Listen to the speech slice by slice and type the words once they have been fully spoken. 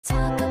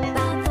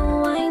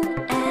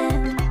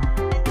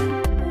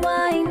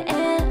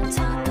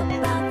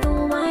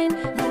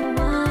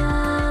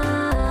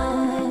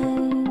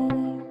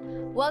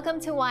welcome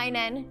to Wine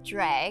and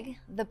Drag,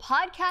 the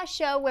podcast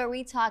show where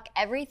we talk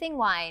everything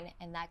wine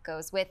and that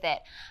goes with it.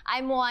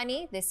 I'm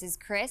Moani, this is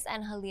Chris,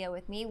 and Halia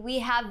with me. We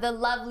have the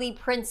lovely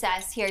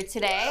Princess here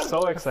today.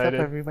 So excited. What's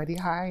up, everybody?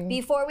 Hi.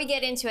 Before we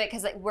get into it,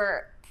 because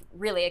we're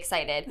really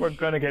excited. We're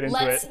gonna get into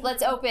it.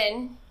 Let's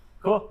open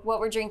Cool. what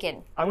we're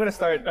drinking. I'm gonna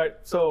start. All right,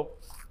 so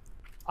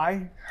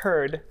I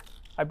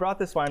brought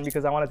this wine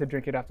because I wanted to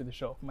drink it after the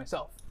show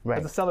myself.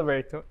 Right. It's a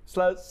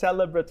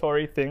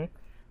celebratory thing.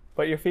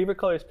 But your favorite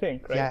color is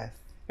pink, right? Yes.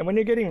 And when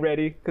you're getting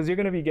ready, because you're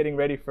gonna be getting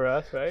ready for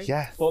us, right?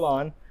 Yes. Full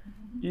on.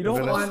 You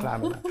don't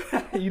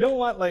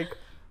want like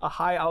a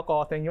high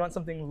alcohol thing. You want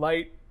something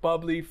light,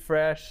 bubbly,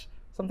 fresh,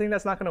 something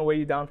that's not gonna weigh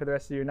you down for the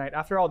rest of your night.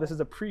 After all, this is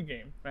a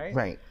pre-game, right?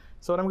 Right.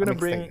 So what I'm gonna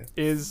bring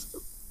is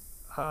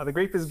the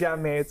grape is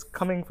Gamay. It's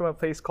coming from a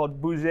place called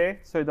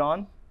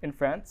Bouget-Cerdon in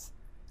France.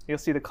 You'll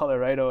see the color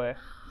right away.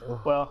 Oh.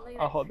 Well,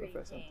 I'll hold it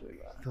first.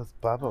 Those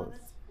bubbles.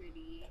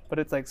 But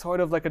it's like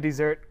sort of like a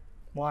dessert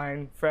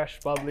wine, fresh,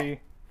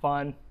 bubbly,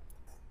 fun.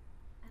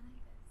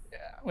 Yeah,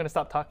 I'm gonna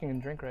stop talking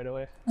and drink right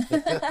away.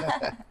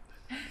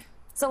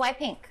 So why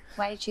pink?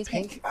 Why did you choose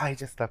pink? I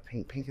just love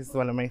pink. Pink is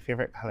one of my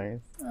favorite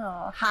colors.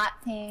 Oh, hot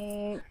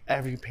pink,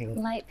 Every pink.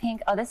 light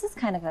pink. Oh, this is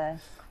kind of a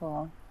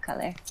cool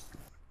color.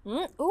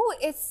 Ooh,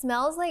 it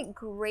smells like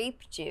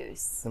grape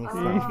juice. Let me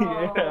see.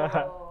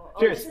 Yeah.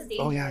 Cheers.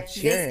 Oh yeah,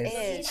 cheers.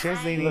 is-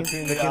 Cheers, ladies. Look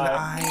in the Look in the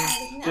eye.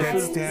 eyes. This That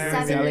is stare.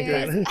 7 I like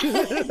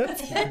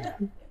years. that.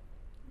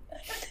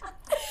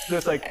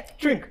 Just like,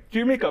 drink, do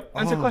your makeup,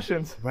 answer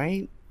questions.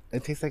 Right?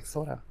 It tastes like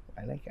soda.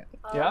 I like it.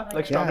 Yeah?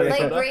 Like strawberry Like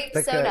soda? grape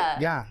Like soda.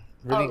 yeah,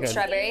 really good.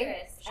 Strawberry.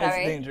 It's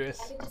Strawberry.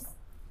 dangerous.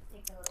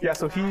 Yeah,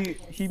 so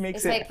he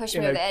makes This it might push me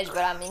in over a- the edge, but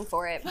I'm in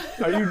for it.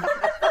 Are you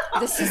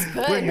This is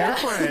We're good. here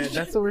for it.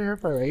 That's what we're here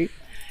for, right?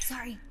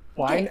 Sorry.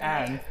 wine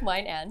and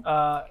Wine and.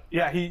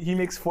 yeah, he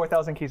makes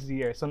 4,000 cases a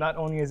year. So not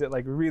only is it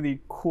like really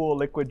cool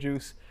liquid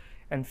juice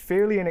and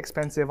fairly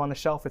inexpensive on the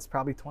shelf, it's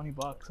probably $20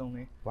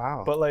 only.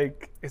 Wow. But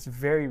like, it's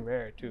very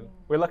rare too.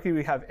 We're lucky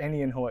we have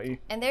any in Hawaii.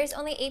 And there's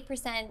only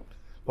 8%.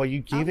 Well,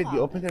 you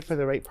opened it for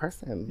the right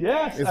person.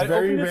 Yes, It's I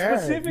very opened it rare.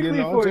 specifically you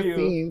know, for just you.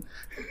 saying.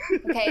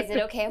 Okay, is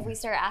it okay if we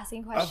start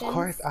asking Of questions?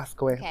 course, ask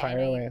away, Okay, I fire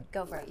know you- away.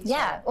 Go for it. You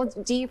Yeah. start.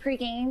 Well, do you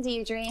pregame? Do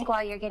you drink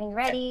while you're getting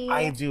ready?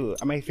 I do.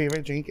 My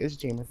favorite drink is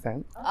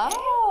Jameson.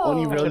 Oh.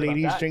 Only real Forgot about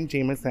ladies that. drink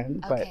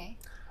Jameson, but Okay.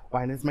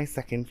 wine is my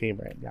second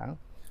favorite, yeah.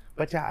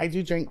 But yeah, I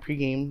do drink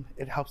pregame.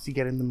 It helps you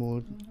get in the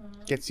mood,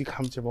 gets you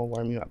comfortable,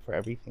 warm you up for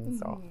everything,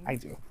 so I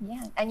do.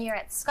 Yeah. And you're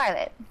at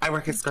Scarlet. I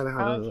work at Scarlet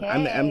Honolulu.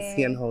 I'm the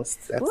MC and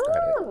host at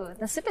Scarlet. Woo!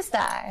 The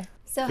superstar.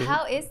 So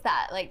how is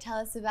that? Like, tell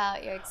us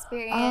about your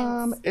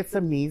experience. It's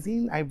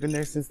amazing. I've been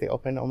there since they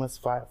opened,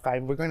 almost five.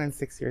 We're going on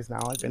 6 years now.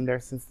 I've been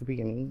there since the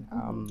beginning.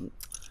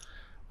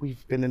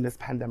 We've been in this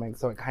pandemic,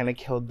 so it kind of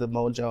killed the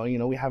mojo. You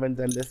know, we haven't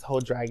done this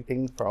whole drag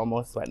thing for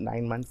almost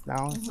 9 months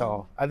now.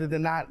 So other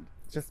than that,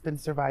 just been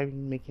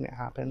surviving, making it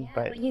happen.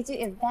 But You do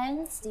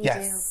events? Do you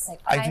yes, do like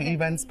I do private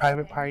events,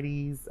 private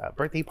parties,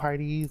 birthday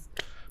parties,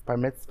 bar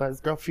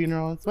mitzvahs, girl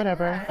funerals,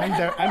 whatever. I'm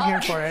there. I'm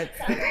here for it.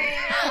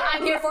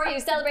 I'm here for you.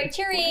 Celebrate.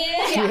 Cheery.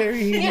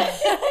 Cheery.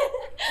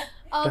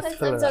 Oh, That's that's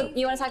the- so So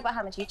you want to talk about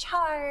how much you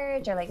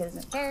charge, or like does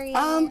it vary?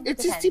 It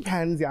just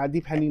depends, yeah,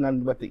 depending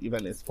on what the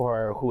event is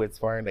for, or who it's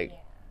for. Like,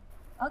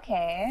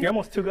 Okay. You're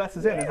almost 2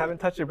 glasses in and haven't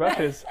touched your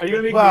brushes. Are you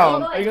gonna make Well,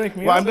 me? Are you gonna make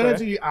me? well, I'm up gonna for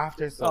do it? you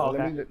after, so Oh, let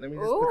okay. me just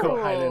put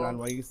a highlight on Ooh.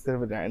 while you sit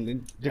over there, and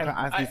then you're gonna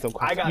ask me some I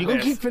questions. got You gonna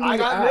this. keep filling I it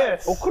got out.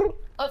 this. Oh, cool.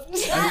 I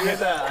got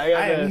that. I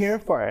got I am this. here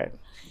for it.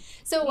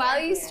 So while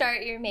you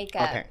start your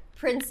makeup, Okay.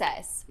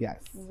 Princess, Yes.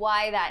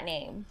 why that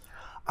name?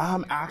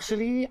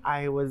 Actually,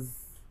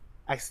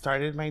 I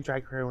started my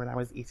drag career when I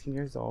was 18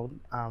 years old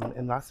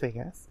in Las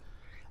Vegas.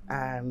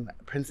 And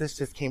Princess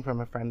just came from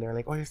a friend. They're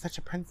like, "Oh, you're such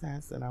a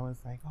princess," and I was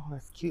like, "Oh,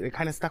 that's cute." It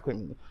kind of stuck with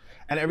me.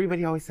 And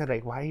everybody always said,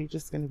 like, "Why are you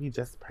just gonna be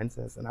just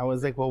Princess?" And I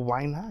was like, "Well,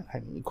 why not? I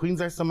mean, queens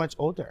are so much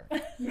older.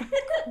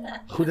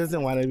 Who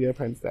doesn't want to be a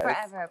princess?"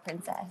 Forever a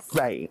princess.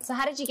 Right. So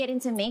how did you get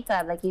into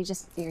makeup? Like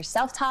you're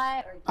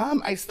self-taught?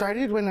 Or I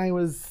started when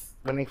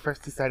I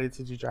first decided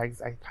to do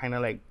drags. I kind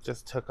of like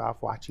just took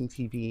off watching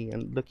TV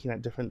and looking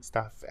at different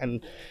stuff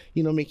and,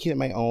 you know, making it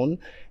my own.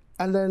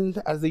 And then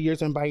as the years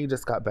went by, you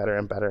just got better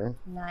and better.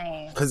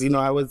 nice. Because, you know,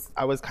 I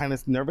was kind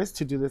of nervous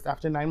to do this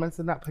after 9 months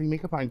of not putting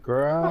makeup on.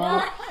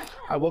 Girl,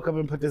 I woke up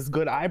and put this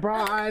good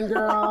eyebrow on,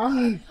 girl.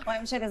 Well,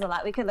 I'm sure there's a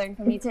lot we could learn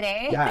from you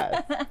today.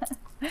 Yes.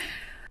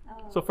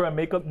 So for a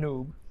makeup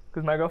noob,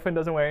 because my girlfriend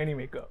doesn't wear any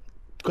makeup.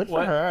 Good for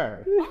What?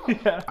 her.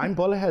 Yeah. I'm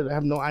bullhead. I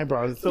have no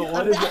eyebrows. So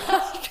what is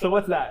it? So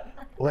what's that?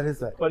 What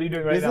is it? What are you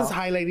doing right This now? is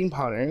highlighting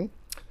powder.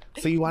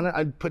 So you want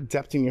to put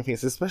depth in your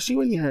face, especially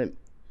when you're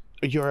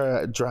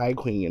a drag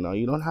queen, you know.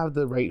 You don't have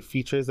the right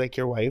features like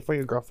your wife or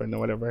your girlfriend or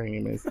whatever her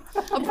name is.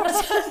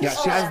 Yeah,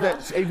 she has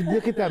that. If you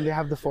look at them, they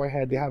have the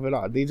forehead, they have it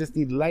all. They just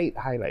need light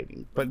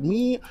highlighting. But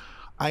me,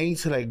 I need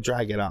to like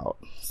drag it out.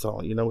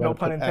 So, you know, we No gotta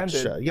pun put intended.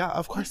 extra. Yeah,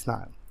 of course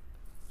not.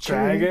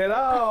 Drag it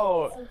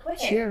out.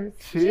 Cheers.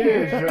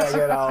 Cheers. Drag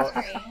it out.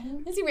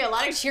 There's gonna be a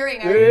lot of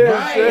cheering. Yeah,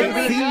 Right.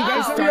 there's See, you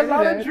guys gonna be a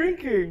lot started of it.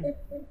 drinking.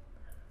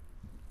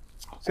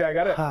 See, I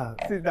gotta.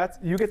 See, that's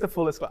you get the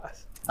fullest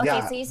class. Okay,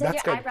 Yeah, so you said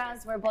that's your good.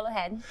 eyebrows were bull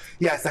head.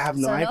 Yes, I have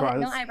no So eyebrows.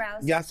 no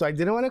eyebrows. Yeah, so I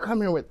didn't want to come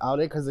here without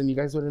it because then you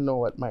guys wouldn't know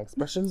what my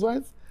expressions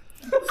was.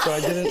 So I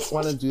didn't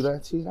want to do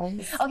that to you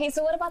guys. Okay,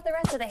 so what about the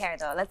rest of the hair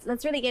though?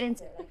 Let's really get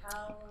into it. Like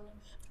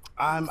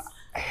how.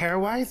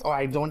 Hair-wise,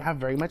 I don't have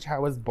very much hair. I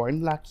was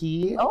born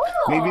lucky. Oh.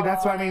 Maybe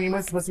that's why my name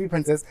was supposed to be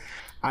Princess.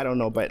 I don't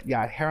know, but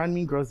yeah, hair on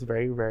me grows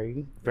very,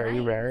 very, very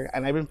rare.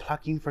 And I've been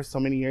plucking for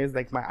so many years,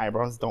 like my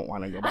eyebrows don't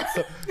want to go back.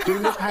 So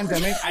during the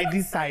pandemic, I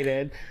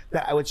decided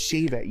that I would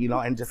shave it,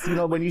 and just,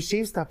 when you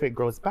shave stuff, it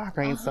grows back,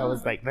 right? So I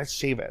was like, let's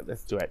shave it,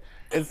 let's do it.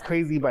 It's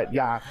crazy, but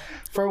yeah,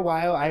 for a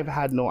while, I've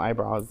had no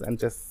eyebrows and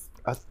just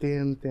a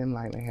thin, thin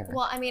line of hair.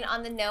 Well, I mean,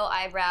 on the no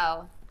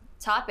eyebrow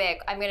topic,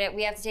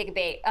 we have to take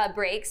a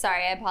break.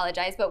 Sorry, I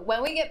apologize. But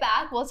when we get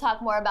back, we'll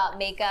talk more about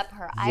makeup,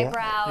 her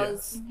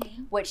eyebrows,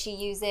 what she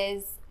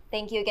uses.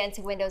 Thank you again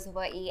to Windows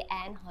Hawaii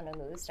and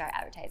Honolulu Star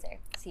Advertiser.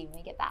 See you when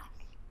we get back.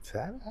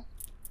 Ta-da.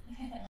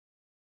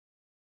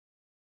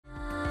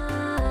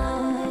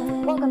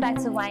 Welcome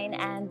back to Wine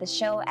and the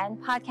Show and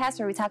podcast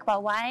where we talk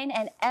about wine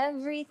and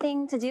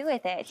everything to do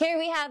with it. Here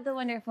we have the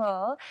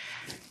wonderful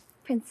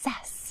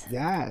Princess.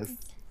 Yes.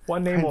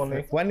 One name Princess.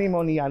 only. One name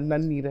only, and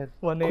none needed.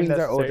 One name Queens are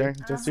necessary. older.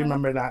 Just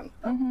remember that.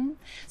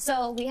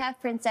 So we have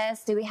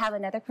Princess. Do we have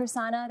another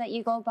persona that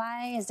you go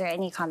by? Is there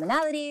any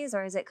commonalities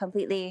or is it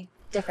completely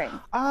different?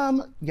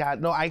 Yeah,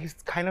 no, I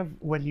just kind of,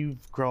 when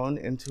you've grown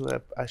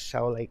into a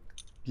shell like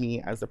me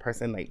as a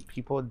person, like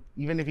people,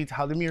 even if you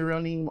tell them your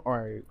real name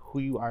or who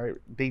you are,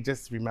 they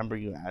just remember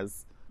you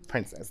as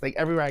Princess. Like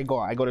everywhere I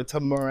go to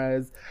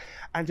Tamura's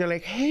and they're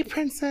like, hey,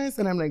 Princess.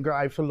 And I'm like, girl,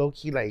 I feel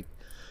low-key like,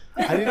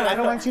 I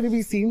don't want you to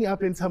be seeing me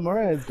up in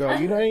Tamura's, girl.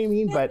 You know what I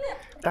mean? But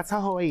that's how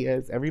Hawaii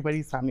is.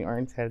 Everybody's family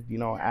oriented,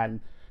 and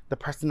the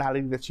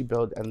personality that you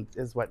build and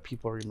is what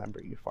people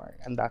remember you for.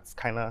 And that's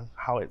kind of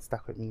how it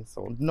stuck with me.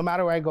 So no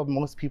matter where I go,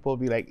 most people will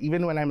be like,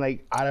 even when I'm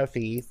like out of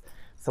phase,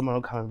 someone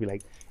will come and be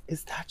like,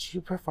 is that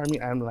you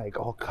performing? I'm like,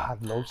 oh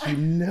God, low-key,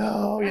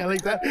 no. Yeah,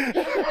 like that.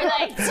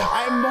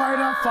 I'm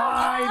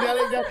mortified. Yeah,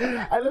 like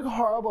that. I look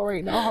horrible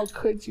right now. How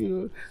could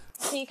you?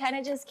 So you kind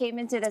of just came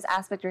into this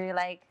aspect where you're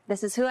like,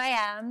 this is who I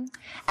am.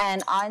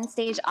 And on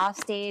stage, off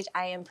stage,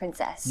 I am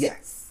Princess.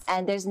 Yes.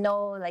 And there's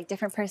no like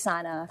different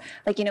persona.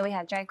 Like, we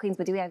have drag queens,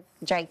 but do we have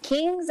drag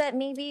kings that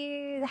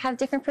maybe have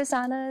different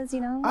personas,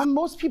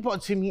 Most people,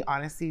 to me,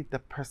 honestly, the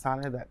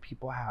persona that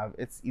people have,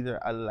 it's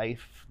either a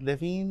life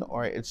living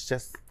or it's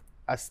just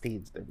a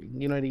stage living.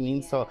 You know what I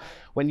mean? Yeah. So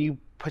when you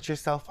put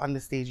yourself on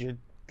the stage, you're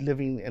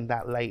living in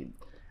that light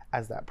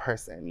as that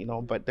person,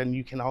 but then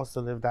you can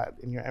also live that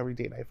in your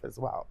everyday life as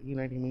well. You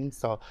know what I mean?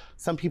 So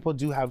some people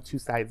do have two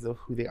sides of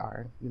who they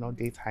are,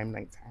 daytime,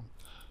 nighttime.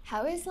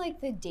 How is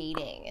like the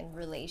dating and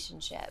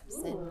relationships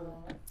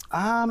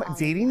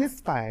Dating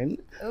is fun.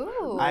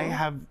 Ooh. I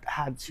have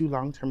had 2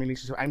 long-term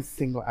relationships. I'm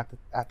single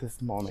at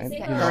this moment.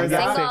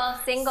 Single,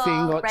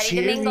 Single, ready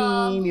cheering, to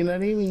mingle. You know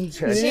what I mean?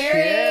 Cheers.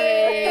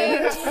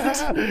 Cheers.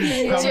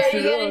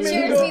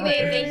 Cheers, me,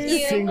 babe. Thank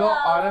you. Single,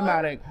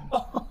 automatic.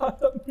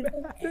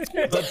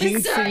 But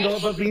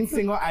being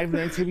single, I've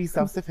learned to be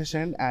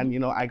self-sufficient,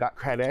 and I got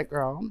credit,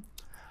 girl.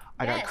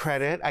 I got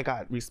credit. I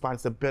got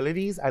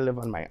responsibilities. I live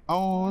on my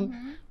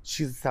own.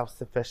 She's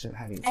self-sufficient,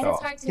 honey. And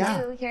it's hard to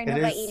do here in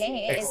Hawaii.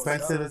 It's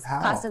expensive as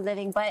hell. Cost of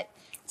living, but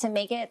to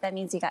make it, that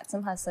means you got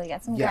some hustle, you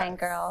got some grind,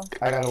 girl.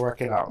 I gotta work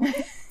it out.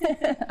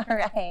 All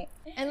right.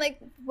 And like,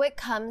 what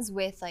comes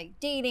with like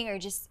dating, or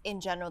just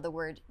in general the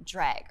word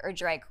drag or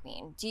drag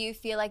queen? Do you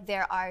feel like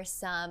there are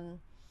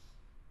some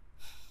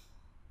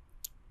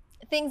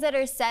things that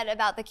are said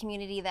about the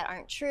community that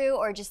aren't true,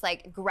 or just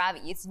like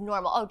gravity? It's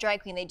normal. Oh,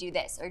 drag queen, they do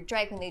this, or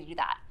drag queen, they do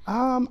that.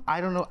 I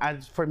don't know.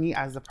 For me,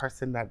 as a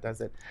person that does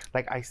it,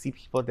 like I see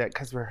people that,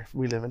 because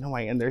we live in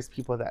Hawaii, and there's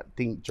people that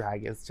think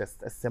drag is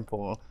just a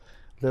simple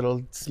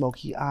little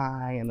smoky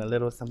eye and a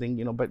little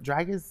something, but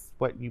drag is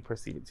what you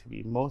perceive it to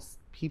be. Most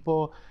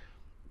people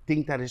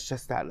think that it's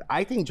just that.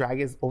 I think drag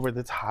is over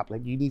the top.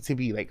 Like you need to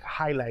be like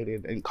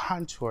highlighted and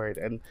contoured,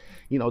 and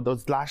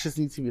those lashes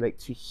need to be like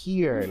to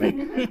here.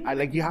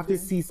 Like you have to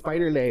see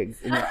spider legs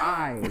in your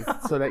eyes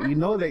so that you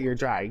know that you're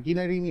drag. You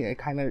know what I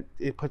mean?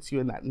 It puts you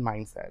in that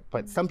mindset.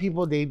 But some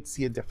people, they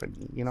see it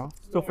differently.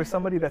 So for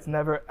somebody that's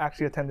never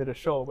actually attended a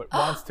show but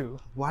wants to,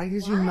 why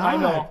did you not? I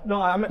know.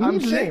 No, I'm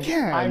shamed.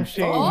 I'm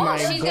shamed. Oh my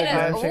she's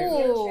goodness.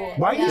 gonna.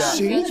 Why are you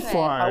shamed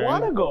for? I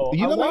want to go.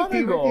 You know my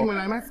favorite go. thing when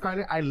I'm at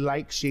Scarlet, I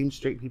like shame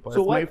straight people.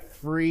 So it's what? my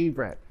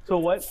favorite. So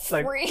what,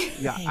 like,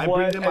 Yeah, I what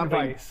bring them up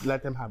advice and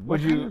let them have.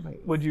 would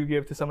you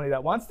give to somebody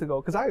that wants to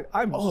go? Because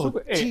I'm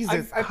super.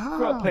 Jesus, I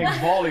grew up playing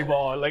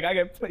volleyball. Like I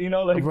get,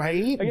 like.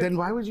 Right? Then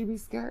why would you be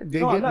scared?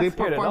 They I'm not they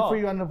scared at perform all. for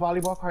you on the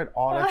volleyball court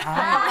all the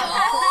time.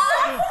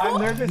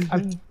 I'm nervous.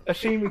 I'm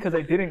ashamed because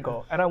I didn't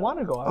go, and I want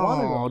to go. I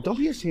want to go. Don't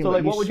be ashamed. So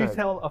like, but what would you should.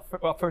 tell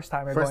a first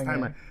timer? First going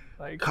in? timer.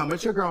 Like, Come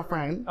with your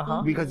girlfriend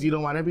because you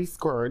don't want to be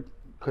scored.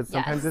 Because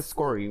sometimes Yes. it's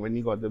scory when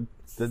you go. The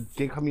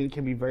gay community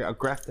can be very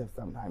aggressive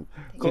sometimes.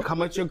 So come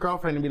with your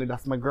girlfriend and be like,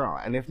 that's my girl.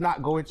 And if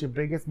not, go with your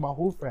biggest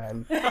mahu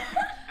friend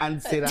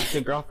and say that's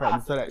your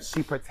girlfriend so that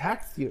she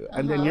protects you,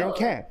 and then you're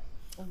okay.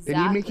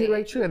 Then you make it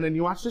right through, and then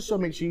you watch the show.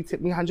 Make sure you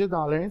tip me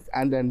 $100,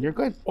 and then you're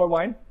good. Or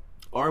wine?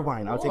 Or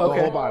wine. I'll take the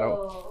whole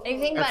bottle. If you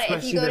think about it,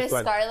 if you go Especially to this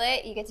one.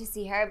 Scarlet, you get to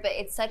see her, but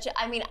it's such a,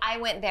 I mean, I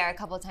went there a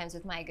couple of times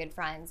with my good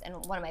friends, and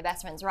one of my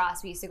best friends,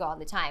 Ross, we used to go all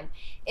the time.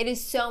 It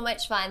is so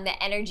much fun,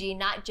 the energy,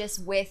 not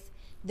just with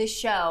the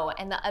show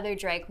and the other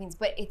drag queens,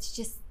 but it's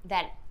just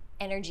that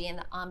energy and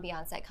the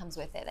ambiance that comes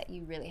with it that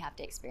you really have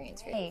to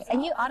experience for yourself.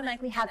 And you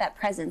automatically have that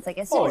presence. Like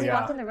as soon as you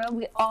walked in the room,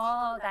 we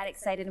all got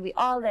excited and we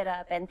all lit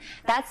up. And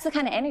that's the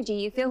kind of energy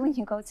you feel when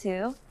you go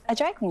to a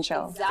drag queen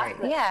show.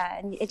 Exactly. Yeah,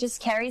 and it just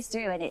carries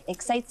through and it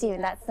excites you,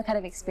 and that's the kind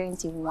of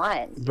experience you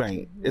want.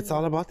 Right. It's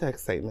all about the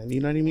excitement.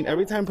 You know what I mean?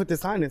 Every time I put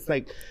this on, it's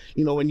like,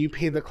 you know, when you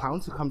pay the clown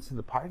to come to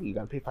the party, you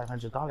gotta pay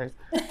 $500.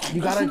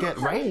 You gotta get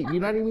right. You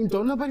know what I mean?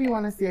 Don't nobody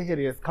want to see a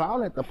hideous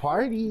clown at the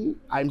party.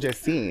 I'm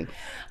just saying.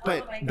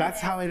 But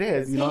that's how it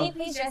is, you Can know? you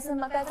please dress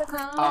him up as a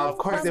clown? Of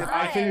course, if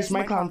I finish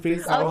my clown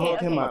face, I will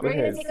hook him up We're with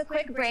gonna his. take a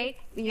quick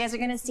break. You guys are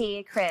gonna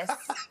see Chris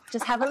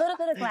just have a little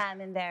bit of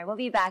glam in there. We'll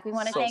be back. We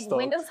want to thank stoked.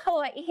 Windows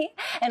Hawaii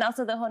and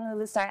also the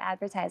Honolulu Star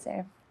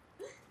advertiser.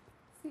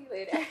 See you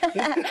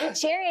later.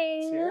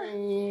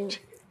 Cheering.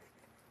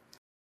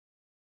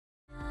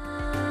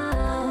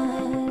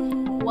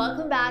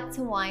 Welcome back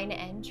to Wine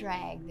and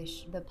Drag,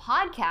 the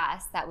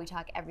podcast that we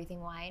talk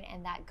everything wine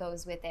and that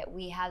goes with it.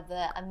 We have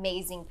the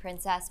amazing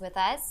Princess with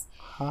us.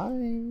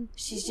 Hi.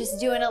 She's just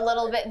doing a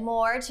little bit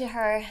more to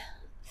her,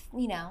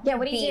 you know, Yeah,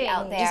 what are you beat doing?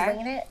 out You just there.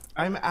 winging it?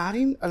 I'm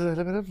adding a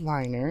little bit of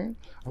liner.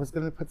 I was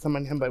gonna put some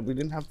on him, but we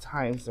didn't have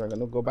time, so we're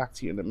gonna go back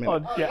to you in a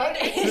minute. Oh, yeah.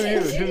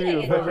 Do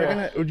you.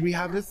 But we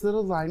have this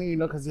little liner, you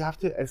know, because you have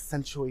to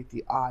accentuate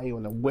the eye. You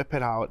want to whip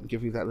it out and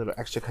give you that little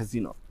extra, because,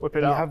 you know, Whip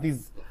it you out. have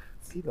these,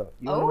 see though,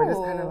 you want to wear this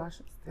kind of Oh.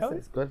 lashes? This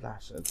is good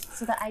lashes.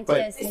 So the idea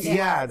But is to make it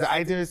yeah, the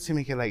idea is to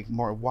make it like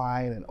more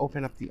wide and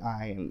open up the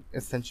eye and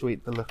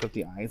accentuate the look of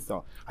the eye.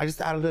 So I just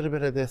add a little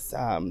bit of this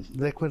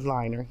liquid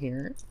liner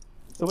here.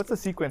 So what's the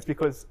sequence?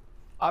 Because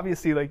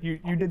obviously, like you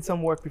did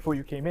some work before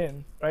you came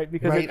in, right?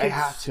 Because Right, it I takes-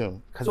 have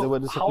to, because So it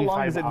would how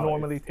long does it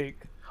normally take?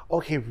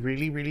 Okay,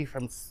 really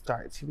from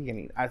start to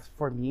beginning. As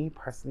for me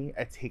personally,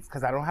 it takes,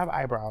 because I don't have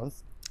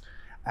eyebrows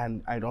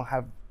and I don't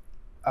have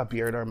a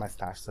beard or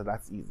mustache, so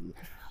that's easy.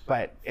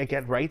 But it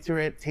get right through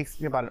it takes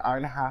me about an hour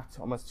and a half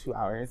to almost 2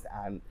 hours,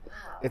 and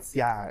it's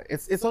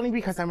only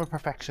because I'm a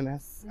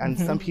perfectionist. And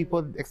some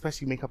people,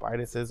 especially makeup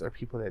artists or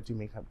people that do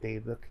makeup, they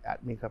look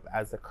at makeup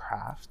as a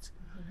craft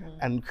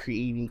and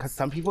creating, because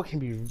some people can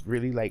be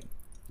really like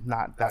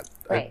not that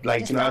Right, like,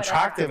 just you know, throw it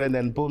attractive, and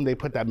then boom, they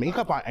put that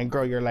makeup on, and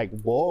girl, you're like,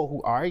 whoa,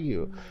 who are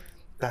you?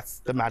 That's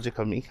the magic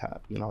of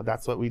makeup, you know.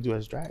 That's what we do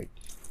as drag.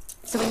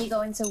 So when you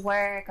go into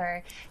work,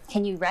 or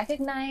can you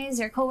recognize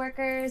your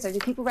coworkers, or do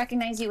people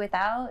recognize you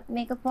without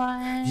makeup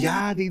on?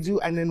 Yeah, they do.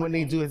 And then when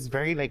they do, it's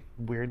very like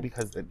weird,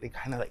 because they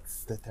kind of like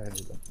sit there and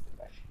they go,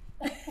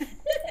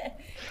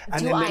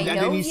 and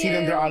then you see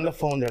them, they're on the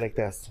phone, they're like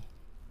this.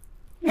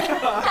 They're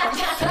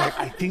like,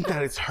 I think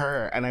that it's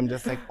her, and I'm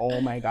just like, oh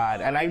my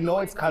god, and I know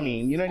it's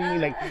coming. You know what I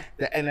mean? Like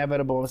the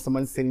inevitable.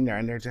 Someone's sitting there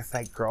and they're just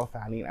like girl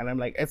fanning, and I'm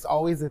like, it's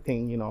always a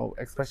thing, you know,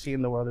 especially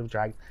in the world of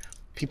drag.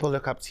 People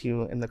look up to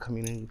you in the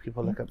community.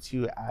 People look up to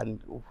you and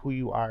who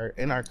you are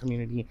in our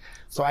community.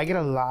 So I get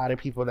a lot of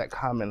people that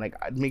come and like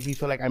make me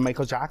feel like I'm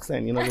Michael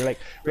Jackson. You know, they're like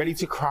ready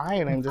to cry,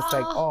 and I'm just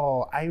like,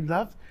 oh, I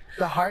love.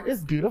 The heart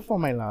is beautiful,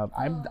 my love.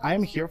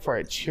 I'm here for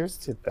it. Cheers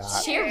to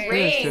that. Cheering.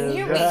 Cheers.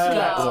 Here we Yeah. To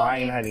that go.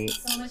 wine, honey.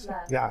 So much love.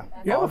 Yeah.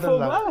 You have All a the full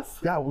love. glass.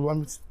 Yeah, we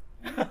want.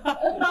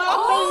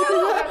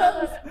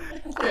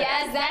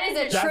 Yes, that is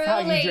a That's true how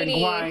you lady.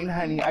 drink wine,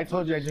 honey. I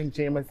told you I drink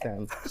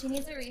Jameson. She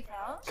needs a refill.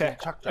 Okay,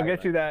 Chuck I'll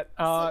get you that.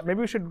 Maybe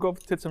we should go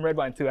to some red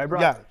wine too. I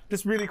brought, Yeah.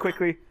 just really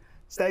quickly,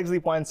 Stag's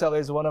Leap Wine Cellar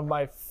is one of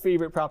my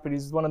favorite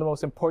properties, one of the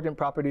most important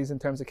properties in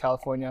terms of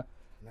California.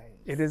 Nice.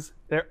 It is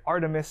their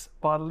Artemis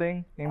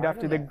bottling, named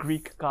after the Artemis.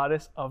 Greek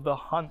goddess of the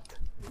hunt.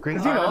 Great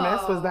you know-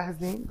 Artemis, was that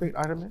his name? Great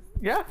Artemis?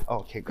 Yeah,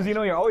 Okay, because you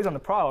know you're always on the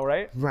prowl,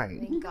 right? Right.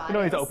 We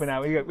don't need to open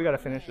out. We got to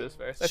finish this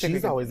first. I think we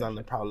She's can- always on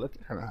the prowl. Look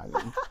at her,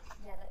 honey.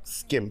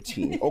 Skim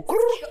tea. Oh,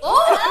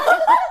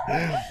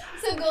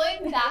 So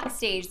going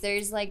backstage,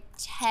 there's like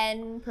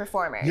 10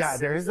 performers. yeah,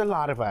 there's a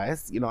lot of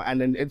us, you know, and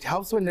then it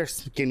helps when they're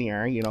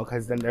skinnier, you know,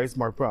 because then there's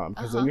more room.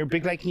 Because when you're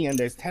big like me and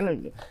there's 10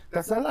 of you,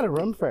 that's not a lot of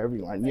room for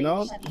everyone, you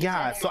know?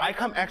 Yeah, so I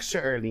come extra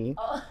early,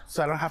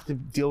 so I don't have to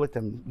deal with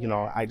them, you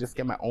know. I just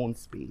get my own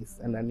space,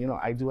 and then, you know,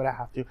 I do what I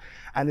have to.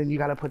 And then you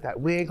got to put that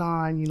wig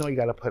on, you know, you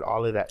got to put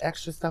all of that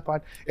extra stuff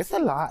on. It's a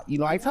lot, you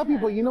know. I tell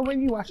people, you know,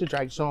 when you watch a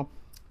drag show,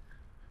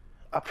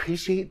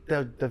 appreciate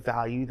the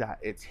value that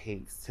it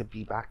takes to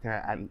be back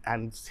there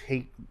and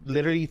take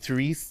literally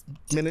 3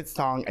 minute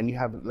song, and you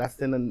have less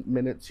than a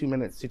minute, 2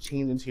 minutes to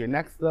change into your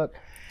next look,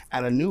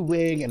 and a new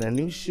wig and a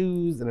new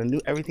shoes and a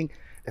new everything.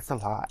 It's a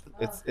lot.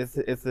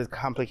 It's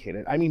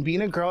complicated. I mean,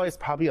 being a girl is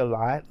probably a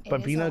lot,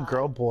 but is being a a lot.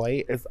 girl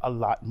boy is a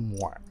lot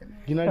more.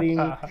 You know what I mean?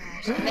 Manny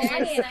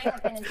and I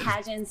have been in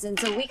pageants, and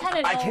so we kind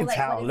of know I can like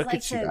tell. what Look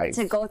it's at you like guys.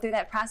 to go through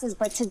that process,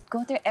 but to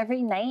go through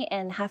every night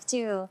and have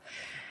to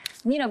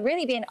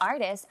really be an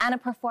artist and a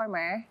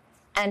performer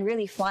and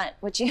really flaunt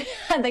what you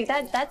like.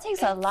 That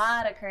takes a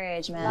lot of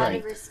courage, man. A lot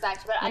of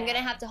respect, but I'm gonna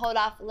have to hold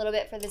off a little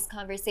bit for this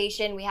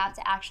conversation. We have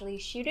to actually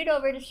shoot it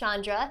over to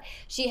Chandra.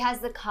 She has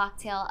the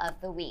cocktail of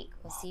the week.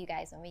 We'll see you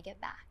guys when we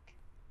get back.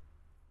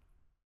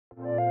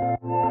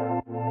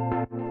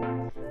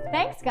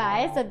 Thanks,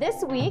 guys. So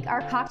this week,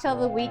 our cocktail of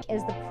the week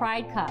is the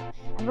Pride Cup.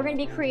 And we're going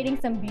to be creating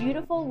some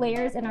beautiful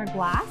layers in our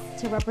glass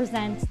to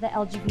represent the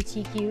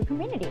LGBTQ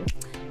community.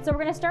 So we're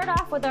going to start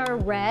off with our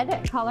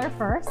red color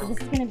first. So this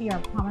is going to be our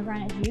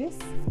pomegranate juice.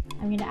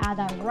 I'm going to add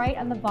that right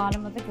on the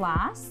bottom of the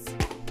glass.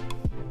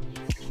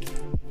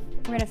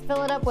 We're going to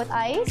fill it up with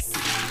ice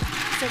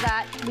so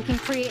that we can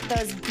create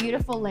those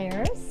beautiful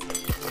layers.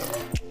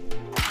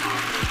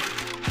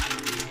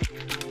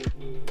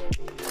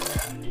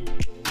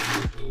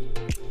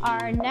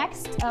 Our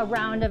next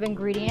round of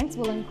ingredients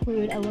will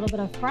include a little bit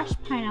of fresh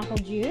pineapple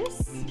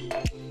juice,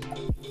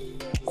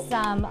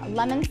 some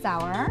lemon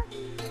sour,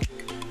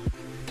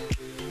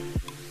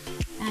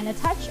 and a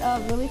touch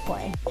of lily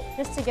foy,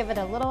 just to give it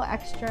a little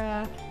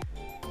extra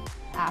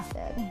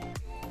acid.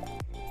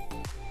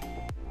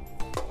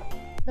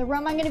 The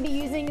rum I'm going to be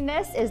using in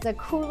this is the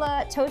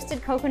Kula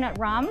Toasted Coconut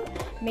Rum,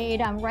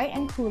 made right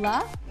in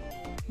Kula,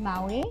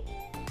 Maui.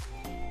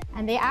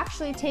 And they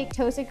actually take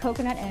toasted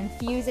coconut and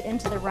infuse it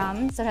into the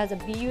rum, so it has a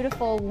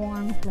beautiful,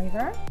 warm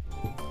flavor.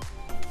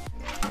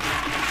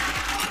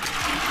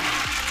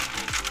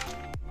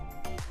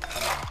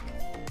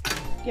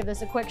 Give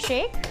this a quick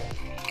shake.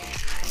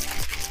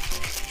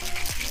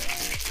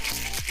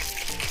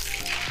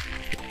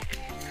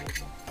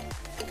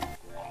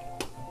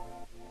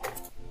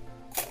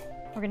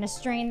 We're gonna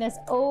strain this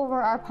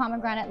over our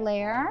pomegranate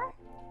layer.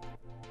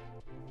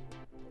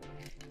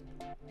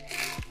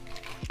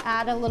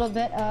 Add a little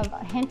bit of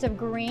a hint of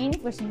green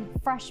with some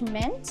fresh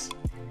mint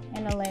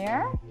in a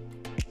layer.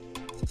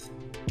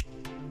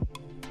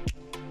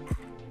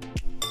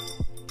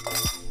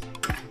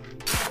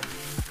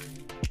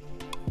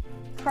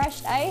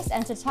 Crushed ice,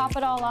 and to top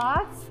it all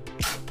off,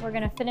 we're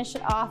gonna finish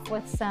it off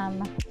with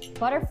some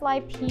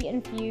butterfly pea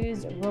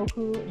infused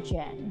Roku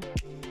gin.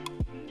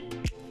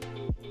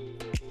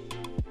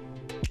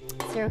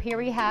 So here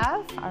we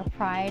have our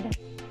Pride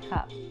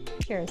Cup.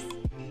 Cheers.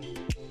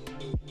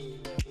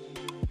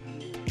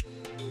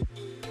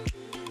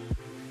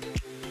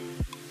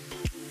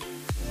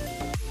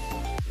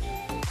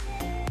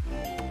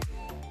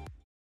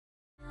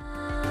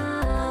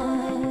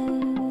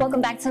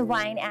 Welcome back to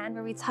Wine and,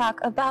 where we talk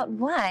about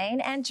wine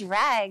and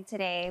drag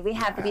today. We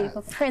have the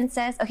beautiful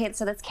Princess. Okay,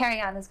 so let's carry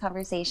on this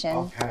conversation.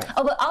 Okay.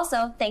 Oh, but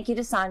also, thank you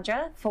to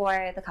Sandra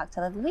for the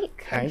cocktail of the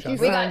week. Thank you,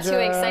 We got too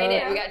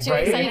excited. We got too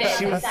Right? excited.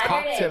 She was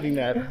cocktailing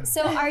that.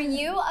 So are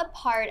you a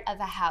part of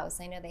a house?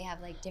 I know they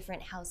have like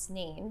different house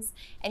names.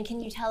 And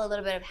can you tell a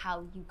little bit of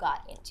how you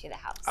got into the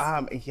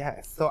house?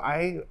 Yes, so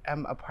I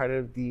am a part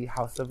of the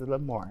House of the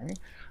Lamore.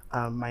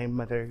 My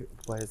mother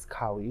was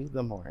Kawi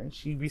Lamore.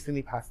 She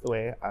recently passed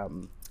away,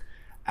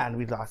 and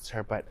we lost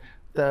her. But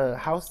the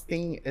house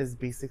thing is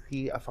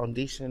basically a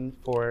foundation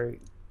for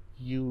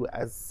you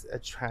as a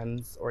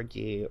trans or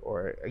gay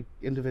or an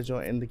individual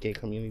in the gay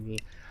community.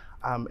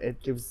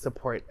 It gives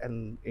support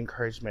and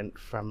encouragement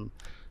from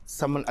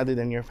someone other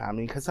than your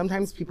family, because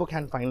sometimes people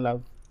can't find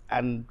love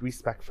and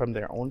respect from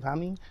their own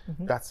family.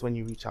 That's when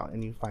you reach out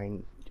and you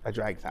find a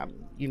drag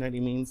family. You know what I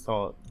mean?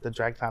 So the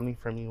drag family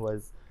for me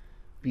was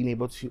being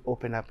able to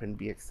open up and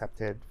be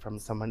accepted from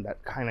someone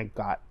that kind of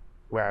got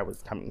where I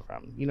was coming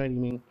from. You know what I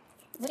mean?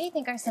 What do you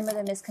think are some of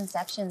the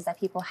misconceptions that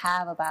people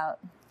have about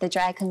the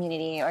drag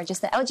community or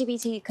just the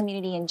LGBT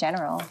community in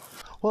general?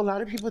 Well, a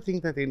lot of people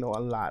think that they know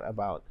a lot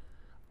about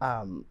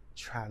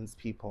trans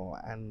people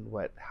and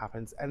what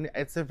happens. And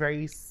it's a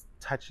very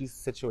touchy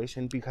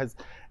situation because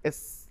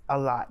it's a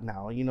lot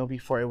now. You know,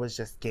 before it was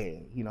just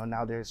gay. You know,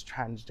 now there's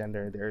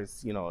transgender,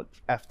 there's, you know,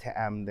 F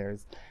to M,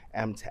 there's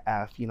M to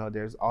F, you know,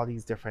 there's all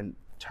these different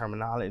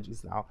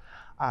terminologies now.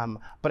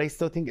 But I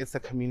still think it's a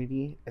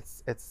community.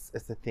 It's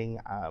a thing.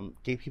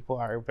 Gay people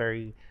are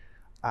very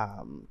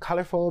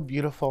colorful,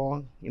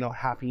 beautiful, you know,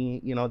 happy.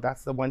 You know,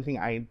 that's the one thing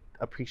I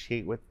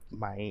appreciate with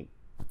my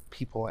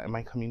people and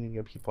my community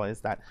of people,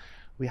 is that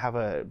we have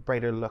a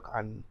brighter look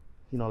on,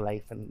 you know,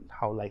 life and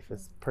how life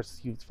is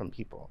perceived from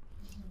people.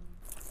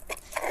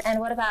 And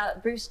what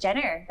about Bruce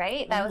Jenner,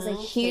 right? That was a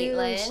huge,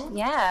 Caitlyn.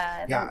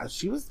 Yeah,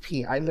 she was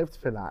P. I lived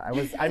for that.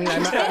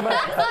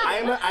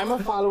 I'm a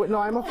follower. No,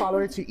 I'm a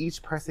follower to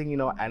each person, you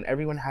know, and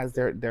everyone has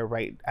their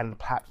right and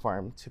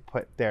platform to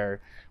put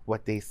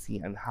what they see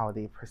and how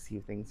they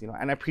perceive things, you know.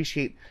 And I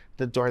appreciate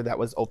the door that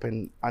was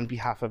open on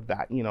behalf of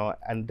that, you know.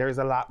 And there's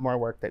a lot more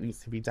work that needs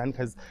to be done,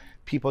 because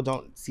people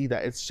don't see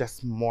that it's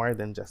just more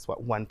than just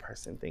what one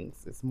person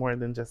thinks. It's more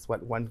than just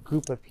what one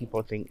group of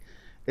people think.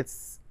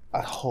 It's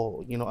a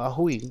whole, you know, a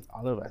hui,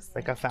 all of us,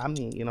 like a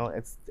family, you know.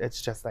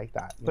 It's just like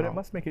that. But it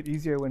must make it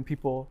easier when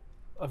people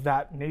of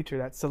that nature,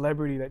 that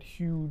celebrity, that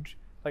huge,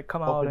 like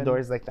come out open and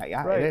doors like that.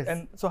 Yeah, right. it is.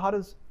 And so how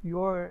does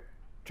your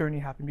journey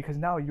happen? Because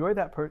now you're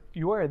that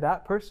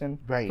person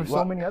Right. for so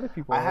Well, many other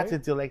people. I had right? to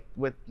deal like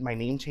with my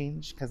name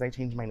change because I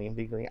changed my name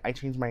legally. I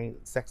changed my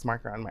sex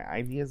marker on my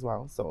ID as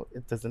well, so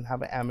it doesn't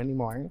have an M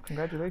anymore.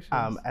 Congratulations.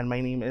 And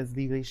my name is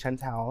legally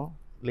Chantal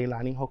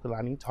Leilani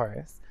Hokulani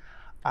Torres.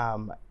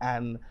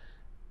 And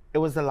it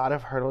was a lot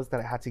of hurdles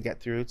that I had to get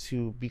through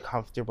to be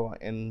comfortable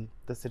in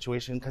the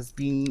situation, because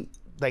being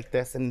like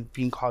this and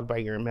being called by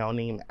your male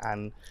name,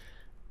 and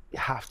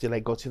have to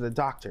like go to the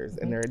doctors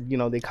and they're, you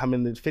know, they come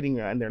in the fitting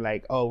room and they're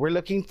like, oh, we're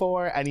looking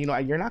for, and you know,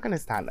 you're not gonna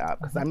stand up,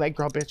 because I'm like,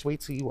 girl, bitch,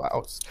 wait till you,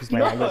 excuse my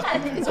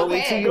language. So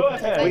wait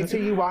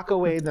till you walk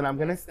away, then I'm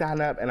gonna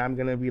stand up and I'm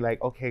gonna be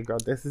like, okay, girl,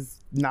 this is,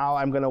 now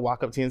I'm gonna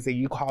walk up to you and say,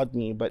 you called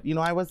me. But you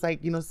know, I was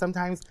like, you know,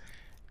 sometimes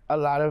a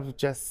lot of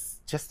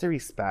just the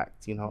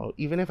respect, you know,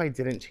 even if I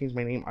didn't change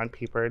my name on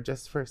paper,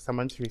 just for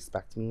someone to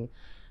respect me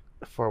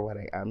for what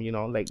I am, you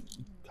know. Like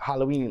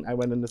Halloween, I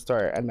went in the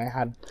store and I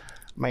had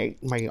my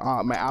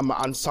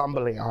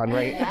ensemble on,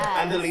 right? Yes.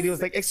 And the lady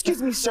was like,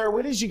 excuse me, sir,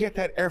 where did you get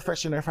that air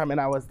freshener from? And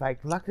I was like,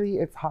 luckily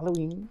it's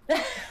Halloween.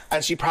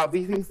 And she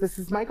probably thinks this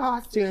is my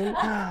costume.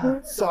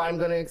 So I'm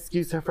gonna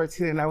excuse her for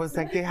today. And I was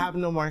like, they have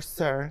no more,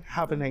 sir.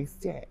 Have a nice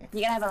day.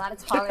 You're gonna have a lot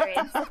of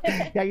tolerance.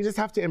 Yeah, you just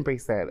have to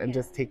embrace it and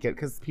just take it,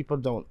 because people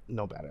don't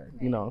know better,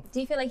 you know? Do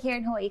you feel like here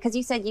in Hawaii, because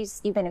you said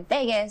you've been in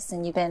Vegas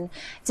and you've been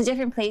to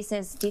different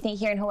places, do you think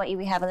here in Hawaii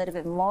we have a little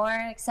bit more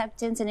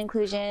acceptance and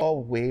inclusion? Oh,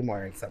 way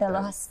more acceptance. The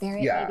aloha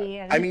spirit, Yeah. maybe?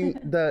 I mean,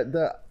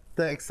 the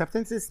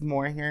acceptance is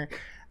more here,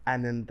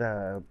 and then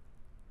the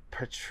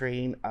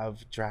portraying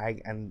of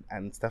drag and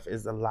stuff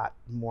is a lot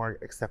more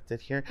accepted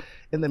here.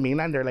 In the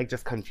mainland, they're like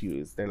just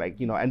confused. They're like,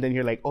 you know, and then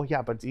you're like, oh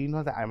yeah, but do you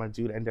know that I'm a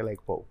dude? And they're like,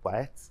 well, what?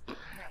 Right.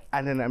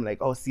 And then I'm like,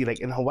 oh, see, like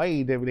in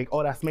Hawaii, they're like,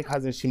 oh, that's my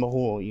cousin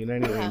Shimahu. You know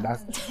what I mean?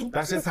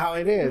 That's just how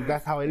it is.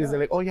 That's how it is. They're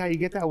like, oh yeah, you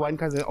get that one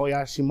cousin. Oh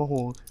yeah,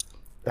 Shimahu.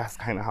 That's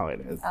kind of how it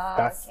is.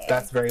 Oh,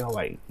 That's very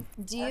Hawaii.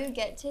 Do you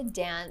get to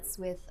dance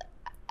with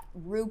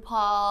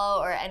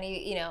RuPaul or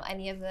any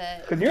of the?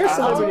 Because you're a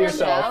celebrity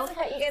yourself. I'll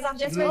cut you guys off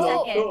just for a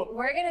second.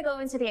 We're gonna go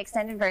into the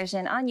extended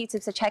version on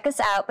YouTube, so check us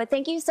out. But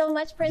thank you so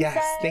much, Princess.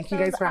 Yes, thank you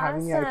guys for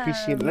having me. I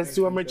appreciate it. Let's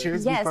do one more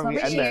cheers before we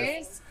end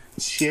this.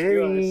 In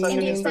Cheers.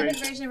 the extended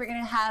version, we're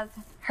gonna have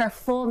her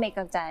full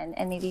makeup done,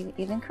 and maybe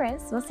even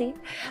Chris, we'll see.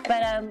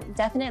 But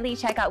definitely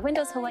check out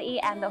Windows Hawaii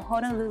and the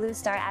Honolulu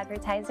Star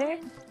Advertiser.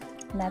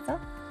 And that's all.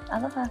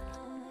 Aloha.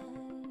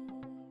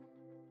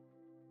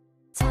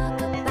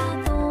 Talk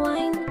about the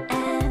wine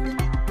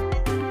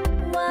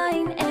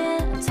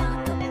and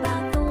talk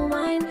about the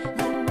wine.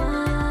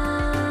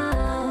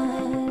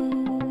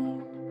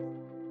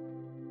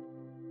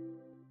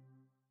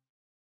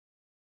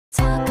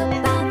 Talk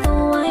about the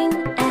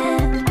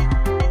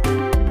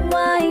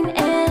wine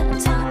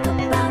and talk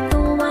about the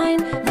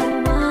wine.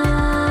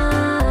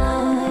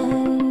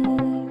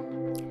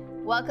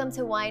 Welcome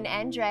to Wine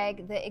and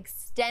Drag, the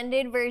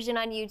extended version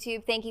on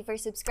YouTube. Thank you for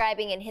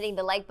subscribing and hitting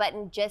the like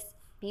button. Just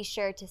be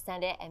sure to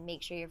send it and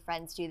make sure your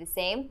friends do the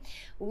same.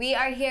 We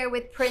are here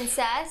with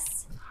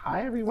Princess.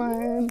 Hi,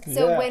 everyone.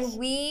 So Yes. when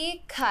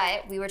we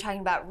cut, we were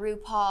talking about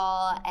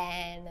RuPaul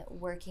and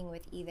working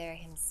with either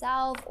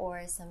himself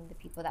or some of the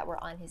people that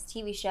were on his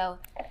TV show.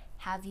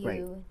 Have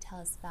you tell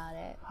us about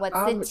it? What's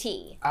the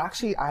tea?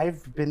 Actually,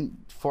 I've been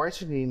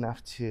fortunate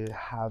enough to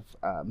have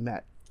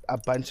met a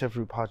bunch of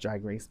RuPaul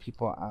Drag Race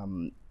people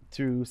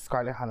through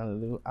Scarlet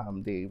Honolulu.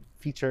 They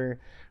feature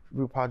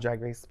RuPaul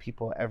Drag Race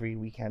people every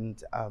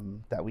weekend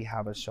that we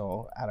have a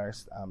show at our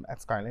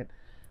at Scarlet.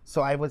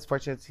 So I was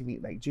fortunate to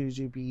meet like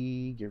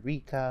Jujubee,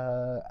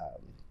 Eureka,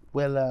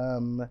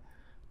 Willem,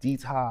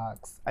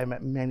 Detox. I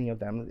met many of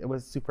them. It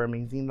was super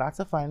amazing. Lots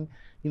of fun.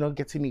 You know,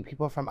 get to meet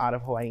people from out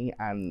of Hawaii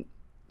and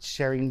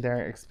sharing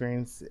their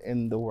experience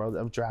in the world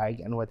of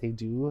drag and what they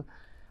do.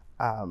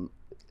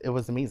 It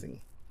was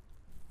amazing.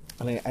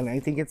 And I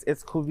think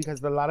it's cool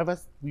because a lot of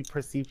us, we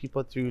perceive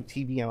people through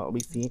TV and what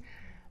we see.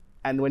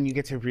 And when you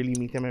get to really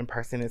meet them in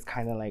person, it's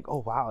kind of like,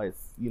 oh, wow,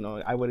 it's, you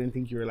know, I wouldn't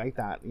think you were like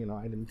that. You know,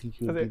 I didn't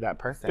think you would be that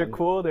person. They're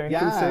cool, they're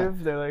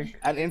inclusive, they're like...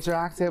 And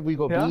interactive, we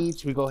go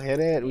beach, we go hit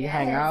it, we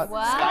hang out,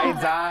 Wow.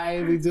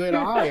 skydive, we do it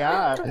all,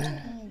 yeah. Oh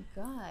my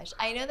gosh.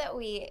 I know that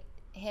we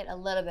hit a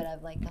little bit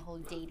of like the whole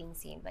dating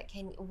scene, but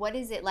what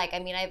is it like? I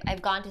mean,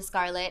 I've gone to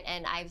Scarlet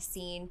and I've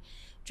seen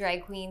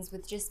drag queens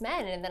with just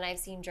men, and then I've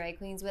seen drag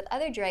queens with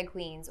other drag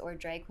queens or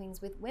drag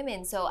queens with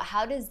women. So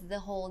how does the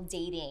whole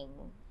dating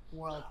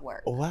world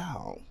work?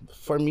 Wow.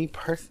 For me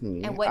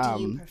personally. And what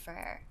do you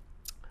prefer?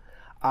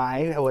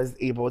 I was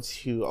able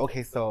to,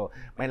 okay, so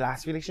my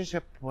last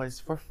relationship was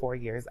for 4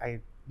 years. I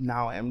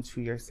now am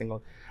 2 years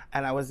single.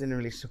 And I was in a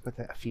relationship with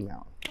a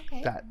female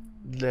that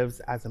lives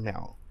as a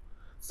male.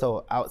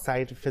 So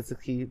outside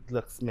physically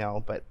looks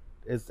male, but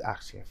is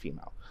actually a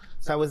female.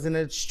 So I was in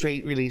a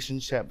straight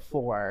relationship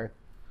for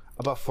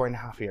about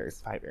 4.5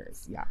 years, 5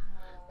 years, yeah.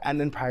 And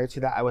then prior to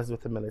that, I was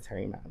with a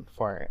military man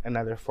for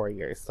another 4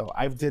 years. So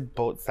I've did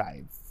both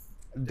sides.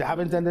 I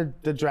haven't done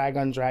the drag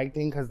on drag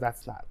thing because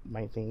that's not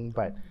my thing,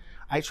 but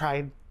I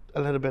tried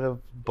a little bit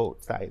of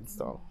both sides.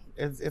 So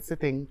it's a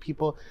thing.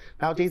 People,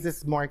 nowadays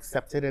it's more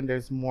accepted and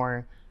there's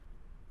more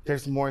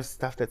there's more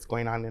stuff that's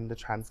going on in the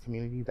trans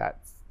community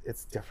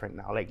it's different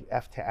now. Like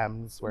F to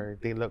M's where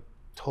they look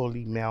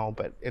totally male,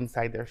 but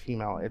inside they're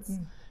female.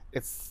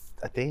 It's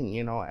a thing,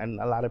 you know, and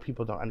a lot of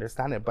people don't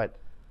understand it, but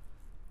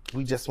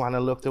we just want to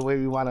look the way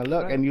we want to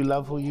look, and you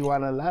love who you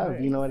want to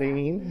love. You know what I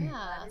mean? Yeah.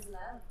 Love is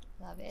love.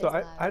 Love is So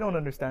love. I don't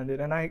understand it,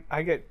 and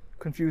I get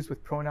confused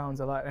with pronouns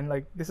a lot. And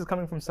like, this is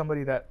coming from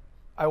somebody that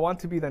I want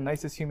to be the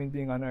nicest human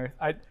being on earth.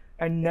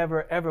 I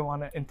never ever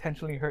want to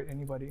intentionally hurt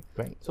anybody.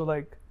 Right. So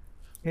like,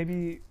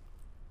 maybe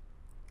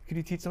could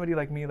you teach somebody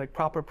like me like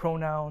proper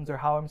pronouns or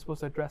how I'm supposed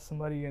to address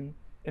somebody, and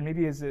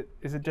maybe is it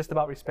just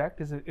about respect?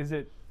 Is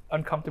it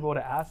uncomfortable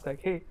to ask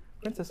like, hey,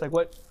 Princess, like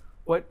what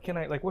can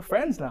I, like, we're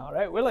friends now,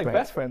 right? We're like Right.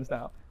 best friends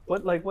now.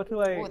 What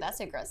do I? Oh, that's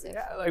aggressive.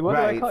 Yeah, like what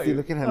do I call See, you?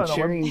 look at him No, no,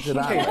 cheering to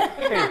that.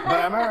 Hey, But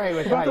I'm all right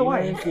with brought that. the You know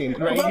wine. what I'm saying? You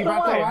Right? brought You the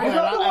brought the wine. wine. You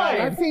brought the I'm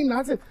wine. not saying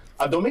nothing.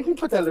 Don't make me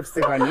put that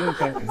lipstick on you.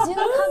 Okay? Dude, come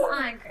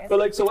on, Chris. But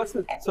like,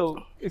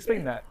 so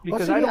explain that,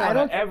 because Well, I to don't me,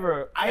 want to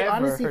ever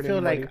honestly hurt feel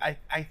anybody. like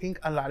I think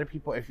a lot of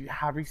people, if you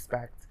have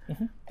respect,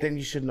 then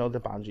you should know the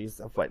boundaries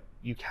of what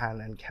you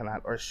can and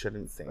cannot or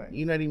shouldn't say. Right.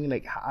 You know what I mean?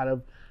 Like, out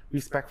of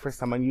respect for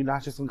someone, you're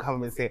not just gonna come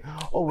up and say,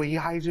 oh, where you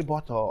hide your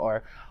bottle,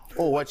 or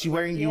oh, what you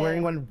wearing? You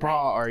wearing one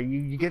bra, or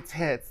you get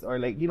tits, or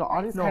like, you know,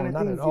 all these No, kind of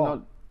not things. at You all.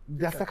 know,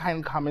 that's the kind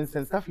of common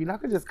sense stuff. You're not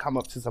gonna just come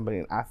up to somebody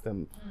and ask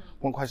them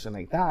one question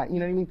like that. You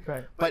know what I mean?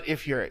 Right. But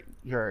if you're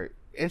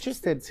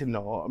interested to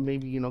know,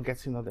 maybe, you know, get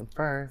to know them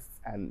first,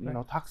 and you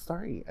know, talk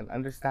story and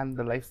understand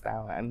the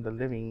lifestyle and the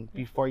living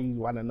before you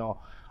want to know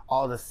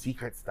all the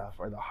secret stuff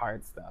or the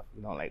hard stuff.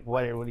 You know, like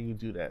what do you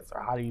do this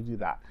or how do you do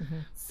that?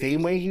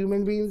 Same way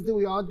human beings do.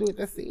 We all do it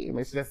the same.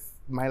 It's just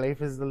my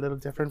life is a little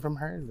different from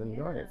hers and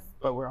yours,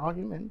 but we're all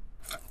human.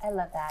 I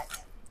love that.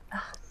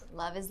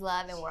 Love is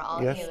love, and we're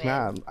all Yes, human.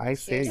 ma'am. I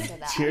say Cheers to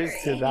that. cheers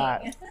to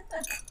that.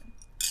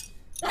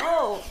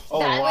 Oh, Oh,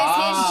 that wow.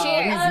 was his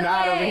cheers. He's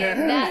not over here.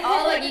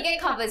 Look, you get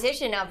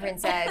competition now,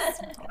 Princess.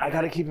 I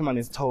gotta keep him on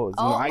his toes.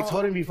 You know, I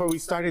told him before we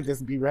started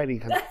this, be ready,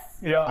 because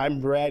Yeah.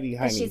 I'm ready,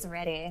 honey. She's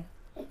ready.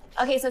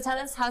 Okay, so tell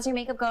us, how's your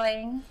makeup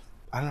going?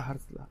 I don't know how to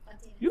look.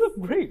 You look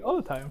great all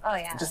the time. Oh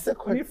yeah. Just a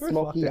When you quick first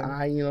walked smoky in.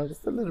 eye, you know,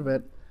 just a little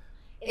bit.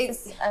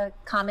 Is this a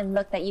common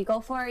look that you go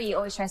for? Or you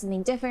always try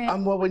something different?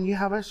 Well, when you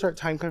have a short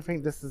time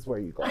constraint, this is where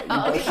you go. You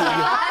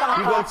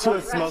go to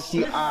a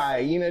smoky eye,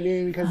 you know what I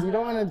mean? Because you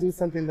don't want to do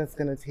something that's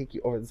going to take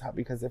you over the top.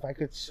 Because if I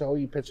could show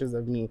you pictures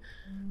of me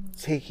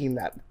taking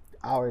that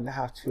hour and a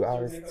half, 2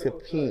 hours to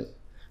paint,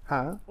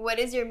 What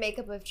is your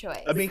makeup of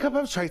choice? A makeup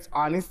of choice,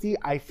 honestly,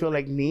 I feel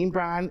like name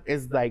brand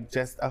is like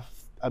just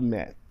a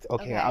myth.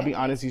 Okay, I'll be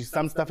honest with you.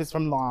 Some stuff is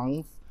from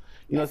Longs.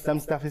 You know, some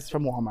stuff is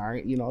from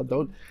Walmart. You know,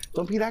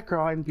 don't be that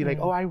girl and be like,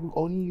 oh, I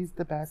only use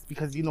the best,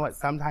 because you know what?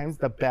 Sometimes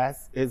the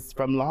best is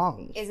from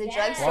Longs. Is a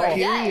drugstore, Period.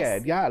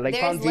 yes. Yeah, like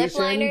There's lip foundations,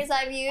 liners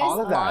I've used, all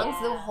of that.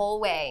 Longs the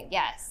whole way,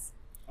 yes.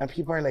 And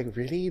people are like,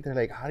 really? They're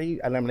like, how do you?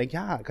 And I'm like,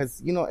 yeah,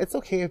 because you know, it's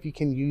okay if you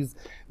can use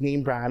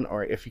name brand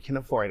or if you can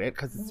afford it,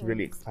 because it's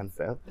really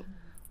expensive.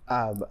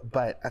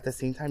 But at the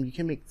same time, you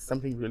can make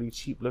something really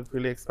cheap look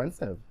really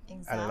expensive.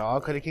 And it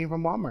all could have came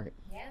from Walmart.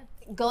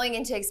 Going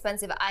into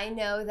expensive, I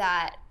know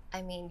that,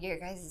 I mean, your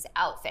guys'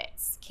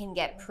 outfits can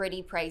get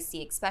pretty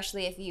pricey,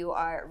 especially if you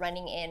are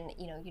running in,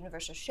 you know,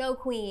 Universal Show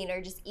Queen, or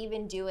just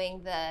even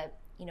doing the,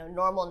 you know,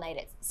 normal night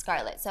at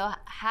Scarlet. So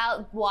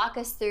walk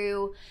us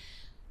through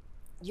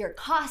your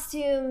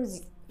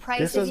costumes,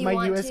 prices This was you my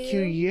want USQ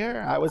to.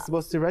 year. I was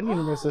supposed to run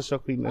Universal Show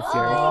Queen this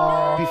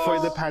year. Before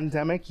the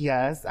pandemic,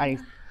 yes. I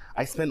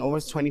spent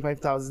almost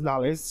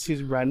 $25,000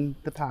 to run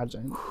the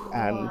pageant.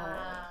 And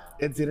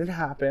it didn't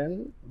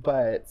happen,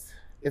 but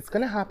it's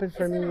gonna happen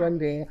for me one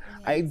day.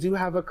 I do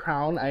have a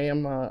crown. I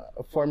am a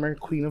former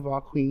queen of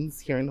all queens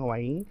here in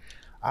Hawaii.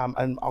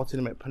 An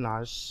ultimate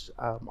panache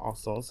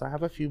also. So I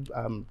have a few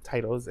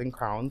titles and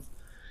crowns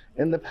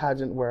in the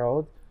pageant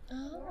world.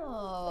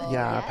 Oh,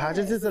 Yeah, yes.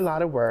 pageants is a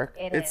lot of work.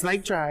 It It's is.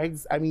 like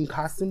drags. I mean,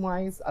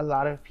 costume-wise, a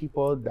lot of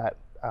people that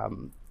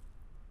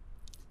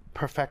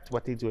perfect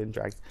what they do in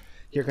drags,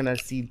 you're gonna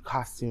see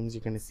costumes,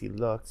 you're gonna see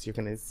looks, you're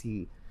gonna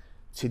see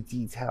to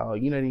detail.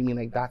 You know what I mean?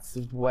 Like, that's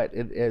what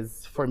it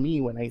is for me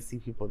when I see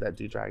people that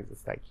do drags.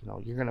 It's like, you know,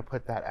 you're gonna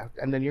put that out,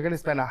 and then you're gonna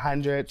spend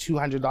 $100,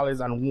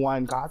 $200 on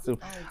one costume.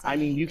 I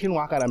mean, you can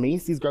walk out of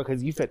Macy's, girl,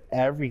 because you fit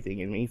everything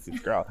in Macy's,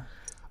 girl.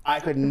 I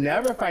could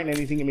never find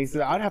anything in Macy's.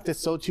 I'd have to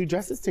sew 2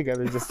 dresses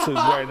together just to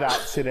wear that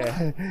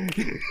today.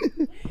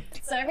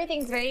 So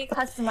everything's very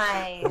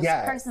customized,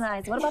 Yes.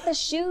 personalized. What about the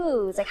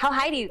shoes? Like, how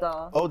high do you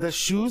go? Oh, the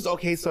shoes.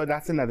 Okay, so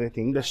that's another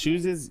thing. The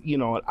shoes is, you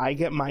know, I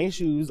get my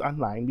shoes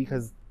online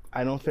because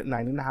I don't fit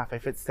 9.5. I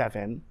fit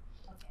 7.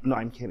 No,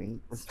 I'm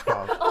kidding. It's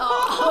 12.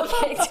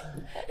 Okay.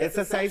 It's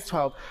a size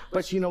 12.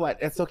 But you know what?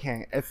 It's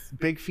okay. It's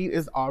big feet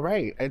is all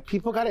right. And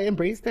people gotta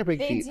embrace their big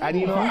feet. do. And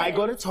you know, I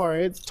go to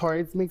Torrance.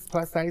 Torrance makes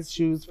plus size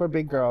shoes for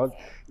big girls.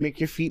 Make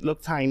your feet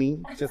look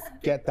tiny. Just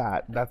get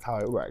that. That's how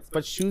it works.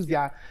 But shoes,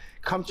 yeah,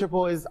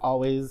 comfortable is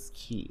always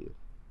key.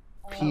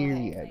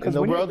 Period. In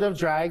the world of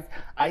drags,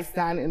 I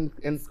stand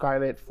in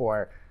Scarlet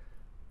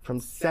from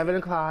 7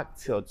 o'clock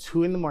till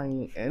 2 in the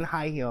morning in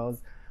high heels,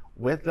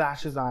 with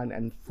lashes on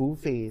and full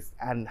face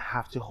and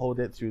have to hold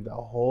it through the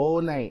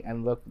whole night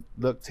and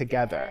look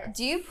together.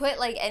 Do you put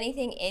like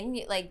anything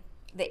in, like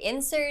the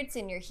inserts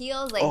in your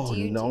heels? Like, Oh do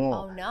you? no!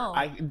 Oh no!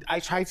 I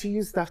try to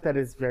use stuff that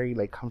is very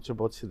like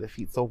comfortable to the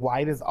feet. So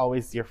wide is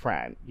always your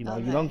friend. You know,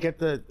 you don't get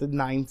the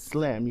 9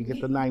 slim. You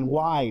get the 9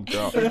 wide,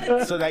 girl,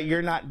 so that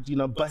you're not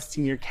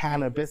busting your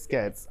can of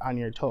biscuits on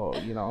your toe.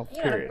 You know,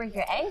 You don't period. break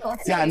your ankle.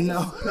 Yeah,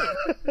 no.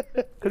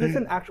 Because it's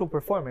an actual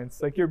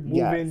performance. Like you're moving,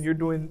 Yes. you're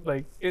doing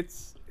like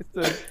it's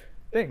the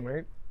thing,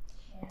 right?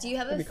 Do you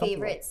have Be a comfortable.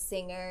 favorite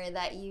singer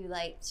that you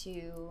like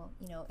to,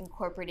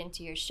 incorporate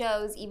into your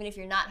shows, even if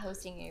you're not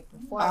hosting or you're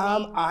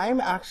performing? I'm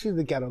actually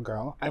the ghetto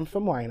girl. I'm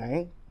from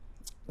Waianae,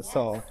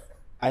 so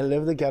I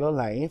live the ghetto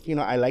life. You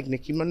know, I like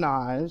Nicki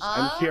Minaj.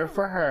 I'm here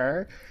for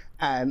her.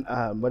 And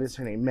what is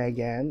her name?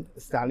 Megan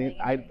Stallion.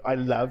 I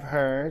love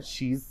her.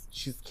 She's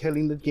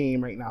killing the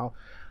game right now.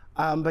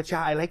 But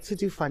yeah, I like to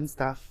do fun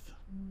stuff,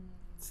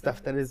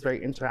 stuff that is very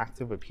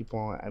interactive with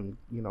people and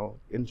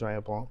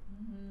enjoyable.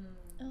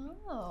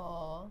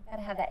 Oh.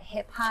 Gotta have that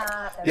hip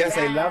hop. Yes,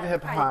 I love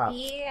hip hop.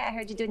 I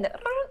heard you doing the.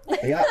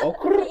 Yeah. Oh,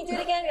 Can you do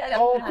it again?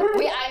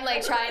 I'm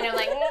like trying to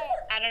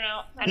I don't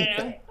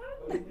know.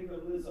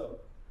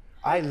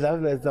 I love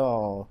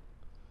Lizzo.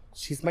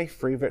 She's my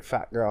favorite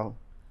fat girl.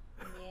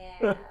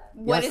 Yeah.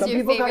 What is some your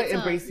people favorite gotta song?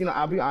 embrace,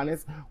 I'll be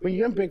honest, when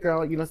you're a big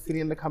girl,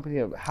 sitting in the company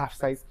of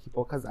half-sized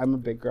people, because I'm a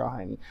big girl,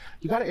 honey,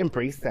 you gotta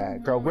embrace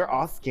that, girl. We're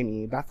all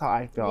skinny. That's how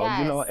I feel.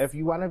 Yes. If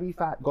you wanna be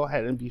fat, go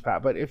ahead and be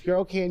fat. But if you're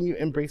okay and you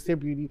embrace your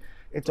beauty,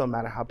 it don't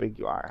matter how big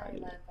you are,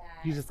 honey.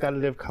 You just gotta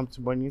live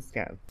comfortable in your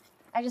skin.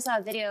 I just saw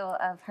a video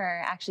of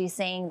her actually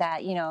saying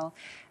that,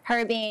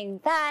 her being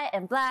fat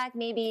and black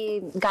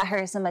maybe got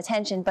her some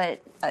attention, but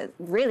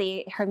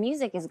really her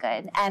music is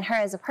good. And her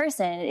as a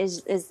person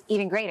is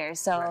even greater.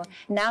 So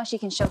now she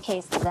can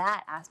showcase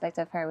that aspect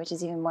of her, which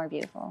is even more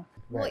beautiful.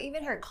 Well,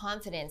 even her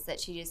confidence that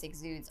she just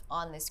exudes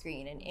on the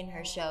screen and in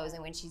her shows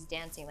and when she's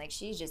dancing, like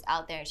she's just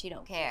out there and she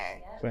don't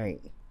care.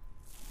 Right.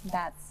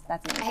 That's I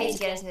amazing. hate to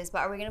get into this, but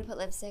are we gonna put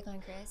lipstick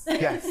on Chris?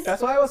 Yes.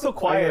 That's why I was so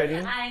quiet.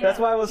 ready? That's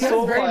why I was She has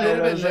so very quiet.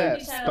 little I bit was like,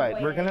 lips,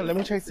 but let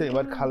me try to say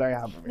what color I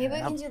have. over Maybe we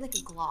here. can do like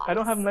a gloss. I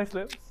don't have nice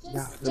lips.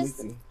 Yeah, let me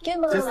see. Give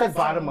him a little Just the lesson.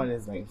 bottom one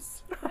is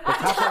nice. The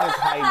top one is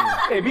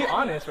tiny. Hey, be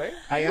honest, right?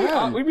 I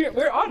am.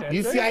 We're honest.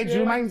 You see, right? I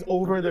drew Yeah. mine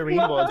over the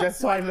rainbow just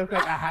so I look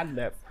like I had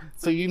lips.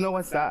 So you know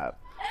what's up.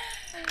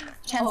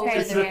 This is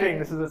Transparency. the thing.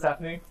 This is what's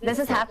happening. This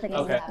is happening.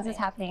 Okay. This is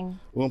happening.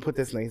 We'll put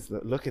this nice.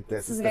 Look at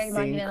this. This is It's very the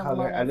same monumental color,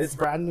 moment. and it's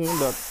brand new.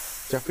 Look,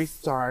 Jeffree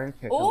Star.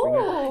 Okay, come bring it.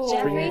 Ooh.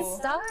 Jeffree it.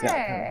 Star.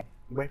 Yeah,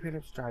 come. Wipe your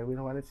lips dry. We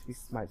don't want it to be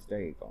smudged. There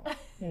you go.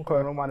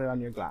 I don't want it on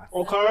your glass.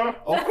 Okay.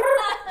 Okra.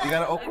 You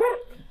gotta okra.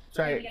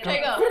 Try it. Try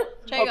to go.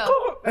 Try to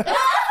go.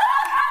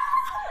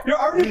 You're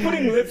already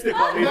putting lipstick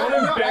on me.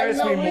 Don't embarrass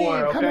me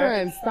more, Come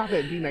okay? on, stop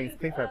it. Be nice.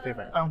 Play for it. Play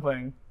for it. I'm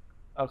playing.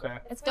 Okay.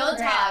 It's Don't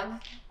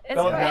tap. It's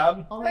Don't great.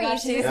 dab. Oh my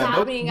gosh, this is Yeah, don't-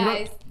 happening, you don't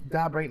guys.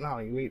 Dab right now.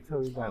 You wait till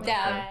we're done.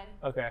 Dab.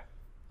 Okay.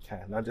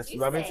 Okay, now just You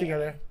rub say it it.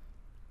 together.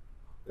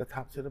 The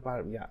top to the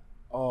bottom, yeah.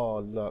 Oh,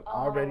 look,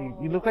 already.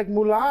 You look like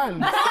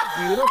Mulan.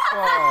 So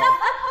beautiful.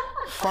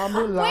 From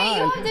Mulan. Wait,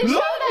 you have to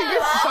look, show you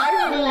get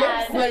shiny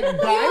lips like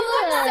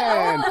Oh,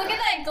 diamond. look at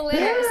that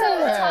glitter. So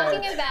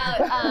talking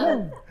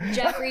about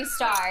Jeffree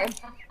Star.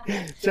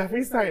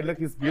 Jeffree Star, look,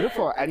 it's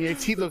beautiful. And your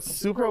teeth look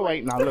super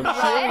white now. Look,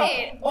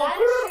 Right. That's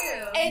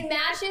true. It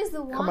matches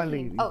the wine. Come on,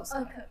 lady. Oh,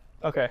 sorry.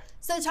 Okay.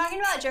 So talking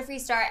about Jeffree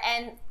Star,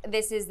 and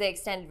this is the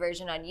extended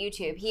version on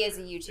YouTube. He is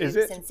a Is YouTube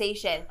it?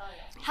 sensation.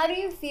 How do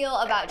you feel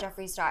about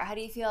Jeffree Star? How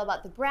do you feel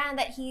about the brand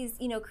that he's,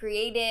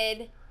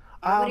 created?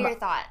 What are your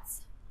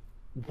thoughts?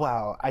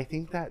 Well, I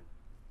think that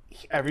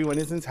everyone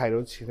is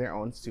entitled to their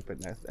own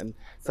stupidness, and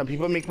some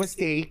people make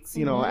mistakes,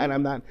 and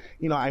I'm not,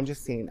 I'm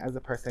just saying as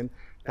a person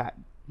that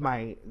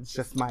it's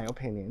just my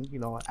opinion,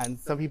 and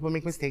some people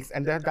make mistakes,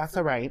 and that's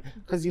all right,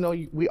 because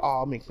we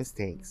all make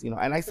mistakes, and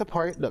I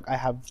support. Look, I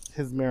have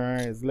his mirror,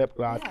 his lip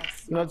gloss,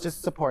 Yes.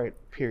 just support,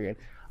 period.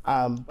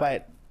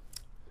 But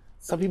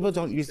some people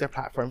don't use their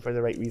platform for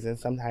the right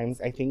reasons sometimes,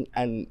 I think,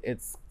 and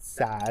it's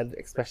sad,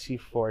 especially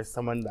for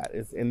someone that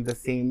is in the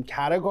same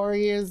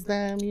category as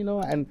them,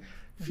 and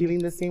feeling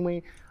the same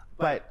way.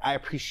 But I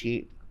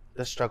appreciate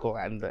the struggle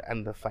and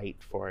the fight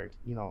for,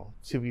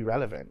 to be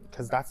relevant,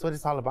 because that's what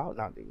it's all about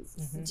nowadays.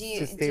 Do you,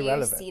 to stay do you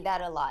relevant. see that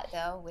a lot,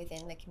 though,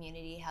 within the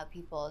community, how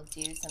people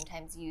do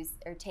sometimes use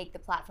or take the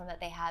platform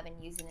that they have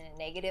and use it in a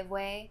negative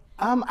way?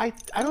 I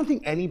don't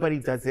think anybody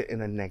does it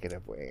in a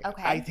negative way.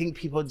 Okay. I think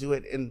people do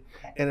it in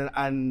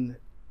an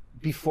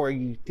before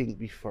you think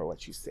before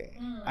what you say.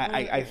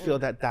 I feel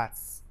that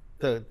that's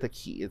the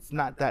key. It's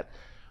not that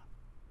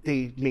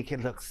they make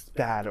it look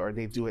bad or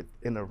they do it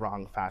in a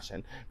wrong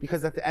fashion,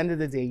 because at the end of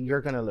the day,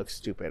 you're gonna look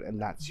stupid, and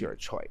that's your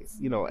choice,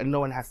 and no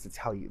one has to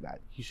tell you that.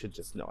 You should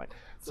just know it.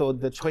 So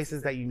the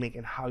choices that you make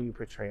and how you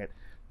portray it,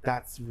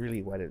 that's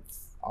really what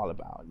it's all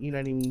about. You know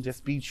what I mean?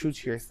 Just be true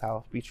to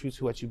yourself. Be true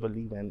to what you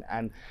believe in.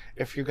 And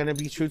if you're gonna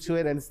be true to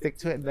it and stick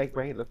to it, like,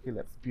 right, look, your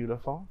lips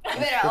beautiful. You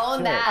better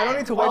own that. I don't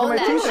need to whiten my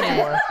teeth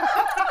anymore.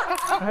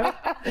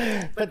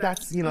 But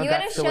that's, you know, You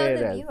that's gotta the way show it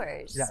the is.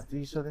 viewers. Yeah, do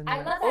you show them? I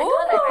love that color,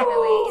 by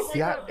the way. It's like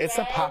Yeah, it's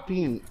a red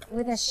poppy.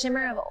 with a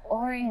shimmer of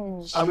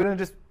orange. I'm gonna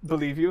just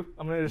believe you.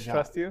 I'm gonna just Yeah.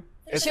 trust you.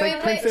 It's Should like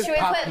we Princess put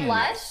Poppy.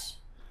 blush?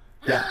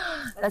 Yeah,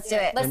 Let's do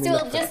it. Let's me do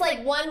look just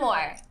like one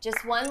more.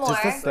 Just one more.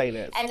 just the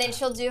slightest. And then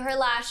she'll do her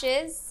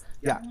lashes.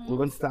 Yeah, we're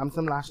gonna stamp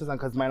some lashes on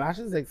because my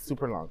lashes like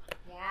super long.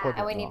 Yeah.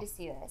 And we need to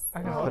see this.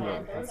 I know. Oh,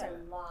 man, those are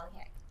long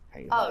hair.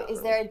 Hey, Oh,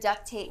 is there a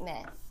duct tape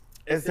myth?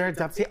 Is there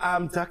duct tape?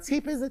 Duct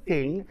tape is a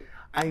thing.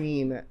 I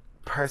mean,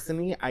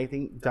 personally, I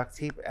think duct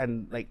tape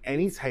and like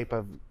any type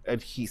of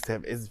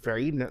adhesive is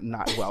very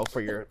not well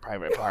for your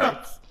private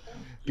parts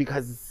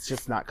because it's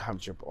just not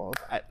comfortable.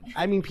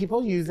 I mean,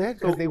 people use it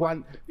because they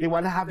want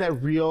to have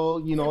that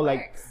real, you know,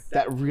 like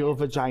that real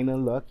vagina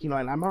look, you know.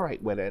 And I'm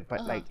alright with it,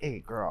 but like, hey,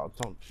 girl,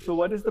 don't. So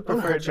what is the Don't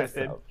hurt preferred method?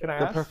 yourself. Can I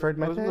The ask? preferred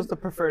What method was the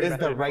preferred is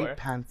method the right for?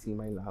 panty,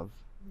 my love.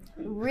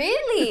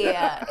 Really?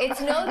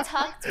 It's no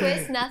tuck,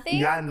 twist, nothing?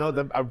 Yeah, no,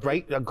 a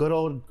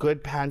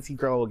good panty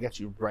girl will get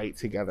you right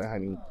together,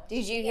 honey.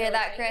 Did you hear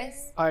that,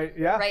 Chris?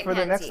 Yeah. Right For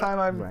the next panty. time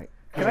I'm. Right.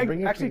 Can I Bring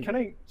your actually? pretty- Can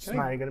I?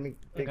 Smile. You're gonna make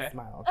big Okay.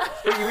 smile.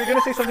 Wait, you were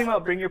gonna say something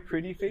about bring your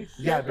pretty face?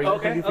 Yeah, bring your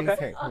Okay, pretty face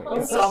okay. here.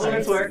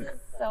 Compliments work.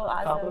 So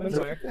awesome. Compliments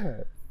work. Yeah.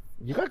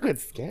 You got good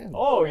skin.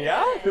 Oh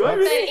yeah? Do I It's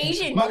really? an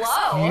Asian Well,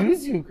 glow.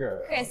 excuse you,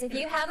 girl. Chris, if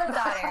you have a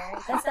daughter,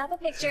 let's snap a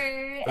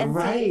picture and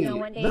Right. say, you know,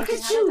 one day Look you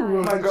at have you,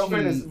 a daughter. My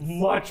girlfriend is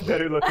much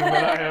better looking than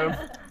I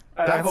am.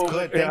 And I That's hope-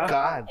 good. Thank yeah.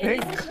 God.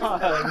 Thank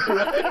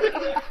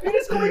God. It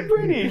is quite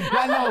pretty.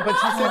 I know, but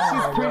she said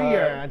she's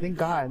prettier. Thank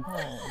God.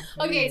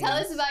 Okay, tell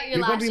us about your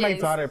You're gonna lashes. be my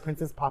daughter,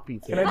 Princess Poppy.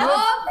 Too. Can I do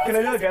a, can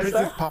I do a guest Princess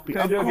star? Poppy.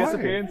 Can I do a Of guest course.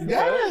 appearance?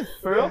 Yes.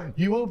 For real?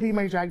 You will be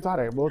my drag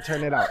daughter. We'll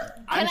turn it out.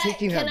 I'm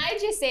taking him. Can I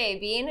just say,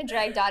 being a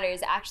drag daughter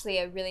is actually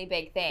a really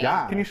big thing.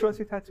 Yeah. Can you show us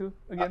your tattoo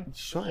again?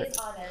 Sure.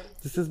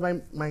 This is my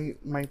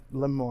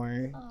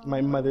Lemoore,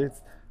 my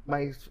mother's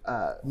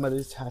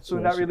tattoo. So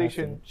in that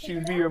relation, she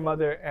would be your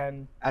mother,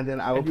 and And then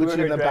I will And you put were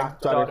you in her the drag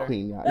back daughter daughter.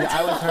 queen. Yeah.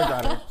 I was her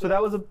daughter. so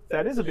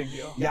that is a big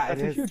deal. Yeah,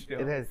 that's it a is. huge deal.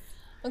 It is.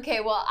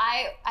 Okay, well,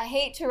 I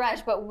hate to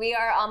rush, but we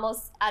are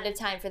almost out of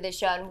time for this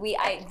show, and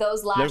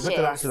those Let me lashes. put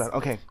the lashes on.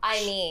 Okay. I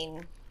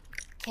mean,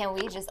 can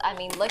we just? I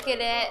mean, look at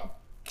it.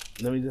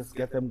 Let me just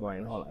get them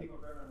going. Hold on.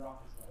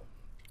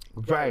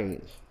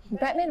 Right.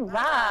 Bretman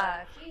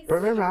Rock.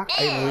 Bourbon Rock,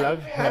 I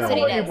love That's what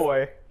he him. does.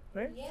 Hawaii boy.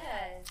 Right?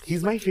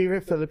 He's my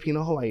favorite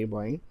Filipino Hawaii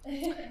boy.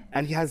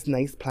 And he has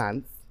nice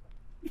plants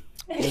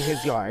in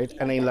his yard.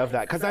 And I love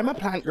that. Because I'm a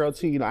plant girl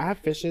too. You know, I have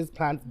fishes,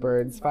 plants,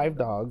 birds, 5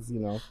 dogs, you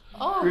know.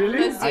 Oh, Really?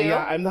 let's do.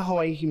 Yeah, I'm the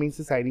Hawaii Humane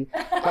Society.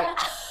 But,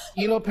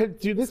 you know,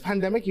 through this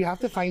pandemic, you have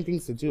to find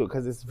things to do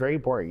because it's very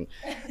boring.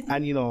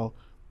 And, you know,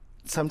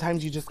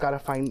 sometimes you just got to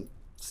find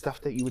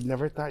stuff that you would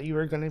never thought you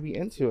were going to be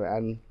into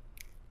and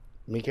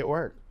make it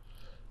work.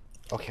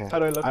 Okay. How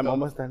do I look, I'm though?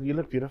 almost done. You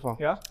look beautiful.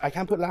 Yeah? I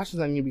can't put lashes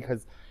on you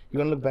because you're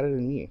going to look better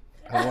than me.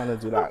 I don't want to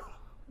do that.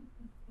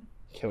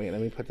 Okay, wait, let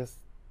me put this.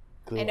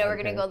 glue I know we're on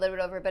gonna here. go a little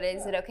bit over, but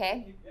is it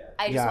okay?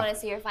 I just Yeah. want to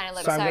see your final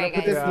look. So I'm Sorry, going to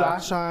put guys. this Yeah.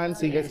 lash on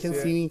so you guys can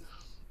Yes, see me.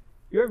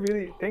 You're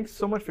really. Thanks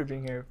so much for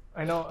being here.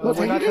 I know. No, we're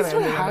thank not you guys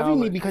trying for to end it having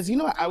now, me but- because, you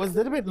know, I was a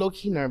little bit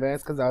low-key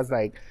nervous because I was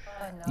like,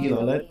 you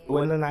know,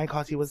 when Lanai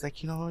called, he was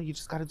like, you know, you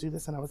just got to do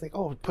this. And I was like,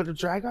 oh, put a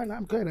drag on?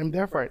 I'm good. I'm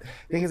there for it.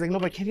 Then he's like, no,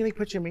 but can you like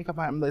put your makeup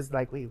on? I'm just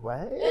like, wait,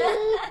 what?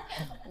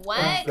 What?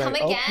 I was Come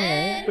like, again?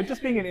 okay. But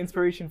just being an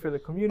inspiration for the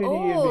community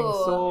and being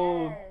Ooh.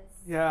 so.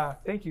 Yeah.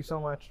 Thank you so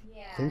much.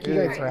 Thank you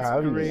guys for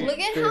having me. Great. Look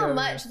at Great how having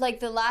much like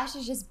the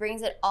lashes just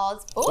brings it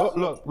all. Oh,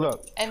 Oh,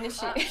 look. and the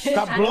she.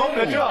 Stop Cut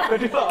blowing. you off.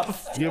 Cut you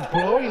off. You're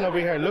blowing over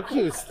here. Look,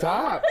 you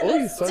stop. Oh,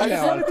 you so I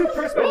just wanted to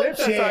purse my lips.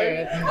 I'm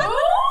sorry.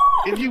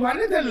 Shit. If you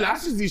wanted the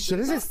lashes, you should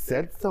have just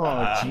said so.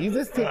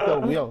 Jesus, take the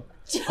wheel.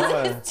 Hold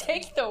on. Just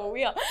take the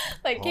wheel,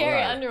 like Hold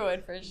Carrie on.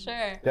 Underwood for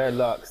sure. There,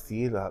 look.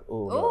 See, look.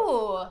 Ooh,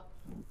 look.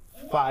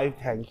 Ooh. 5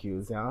 thank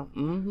yous, yeah?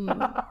 Mm-hmm.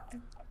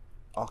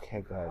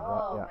 Okay, good.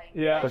 Yeah.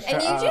 Yeah. For sure.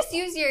 And you just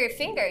use your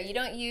finger. You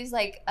don't use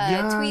like a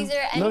Yeah,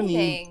 tweezer, no need.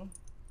 anything.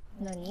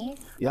 No need.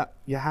 Yeah,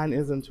 your hand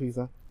is on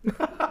tweezer.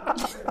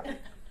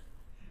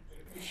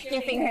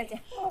 Your fingertip.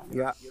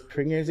 Yeah,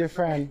 finger's your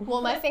friend.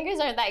 Well, my fingers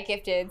aren't that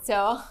gifted,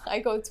 so I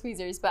go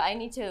tweezers. But you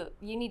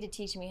need to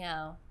teach me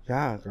how.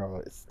 Yeah,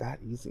 girl, it's that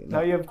easy.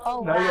 Now you have.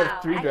 Oh, now wow. you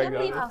have 3 I drag can't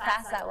believe how daughters.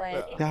 fast that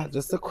went. Yeah,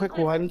 just a quick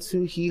 1,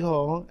 2,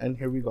 hee-ho, and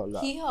here we go.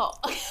 Look. Hee-ho.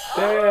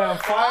 Damn.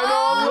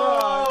 Final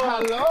look.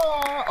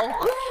 Hello.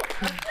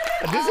 Okay.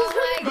 This is Oh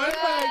pretty my good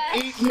for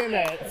like 8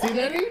 minutes. You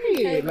know what I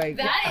mean? Like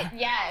That,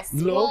 yes.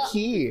 low Well,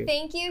 key.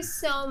 Thank you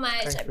so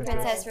much, Thanks,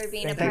 Princess, for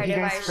being a Thank part you of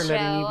our guys for show.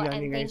 letting me be on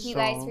And your thank guys' you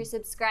guys show. for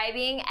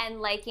subscribing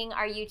and liking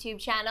our YouTube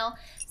channel.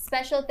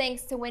 Special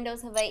thanks to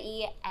Windows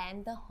Hawaii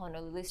and the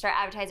Honolulu Star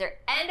Advertiser,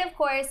 and of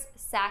course,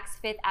 Saks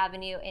Fifth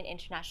Avenue in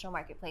International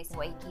Marketplace in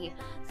Waikiki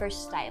for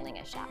styling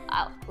a shout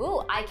out.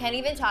 Ooh, I can't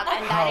even talk.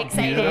 I'm that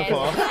excited. Beautiful.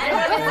 I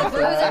don't know if it's a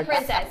bruise or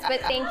princess,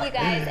 but thank you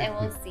guys, and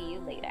we'll see you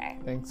later.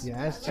 Thanks.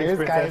 Yes, cheers,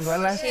 Princess. guys.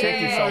 One last Cheers.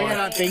 cheers. Thank you so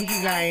much. Thank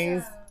you,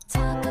 guys.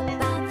 Talk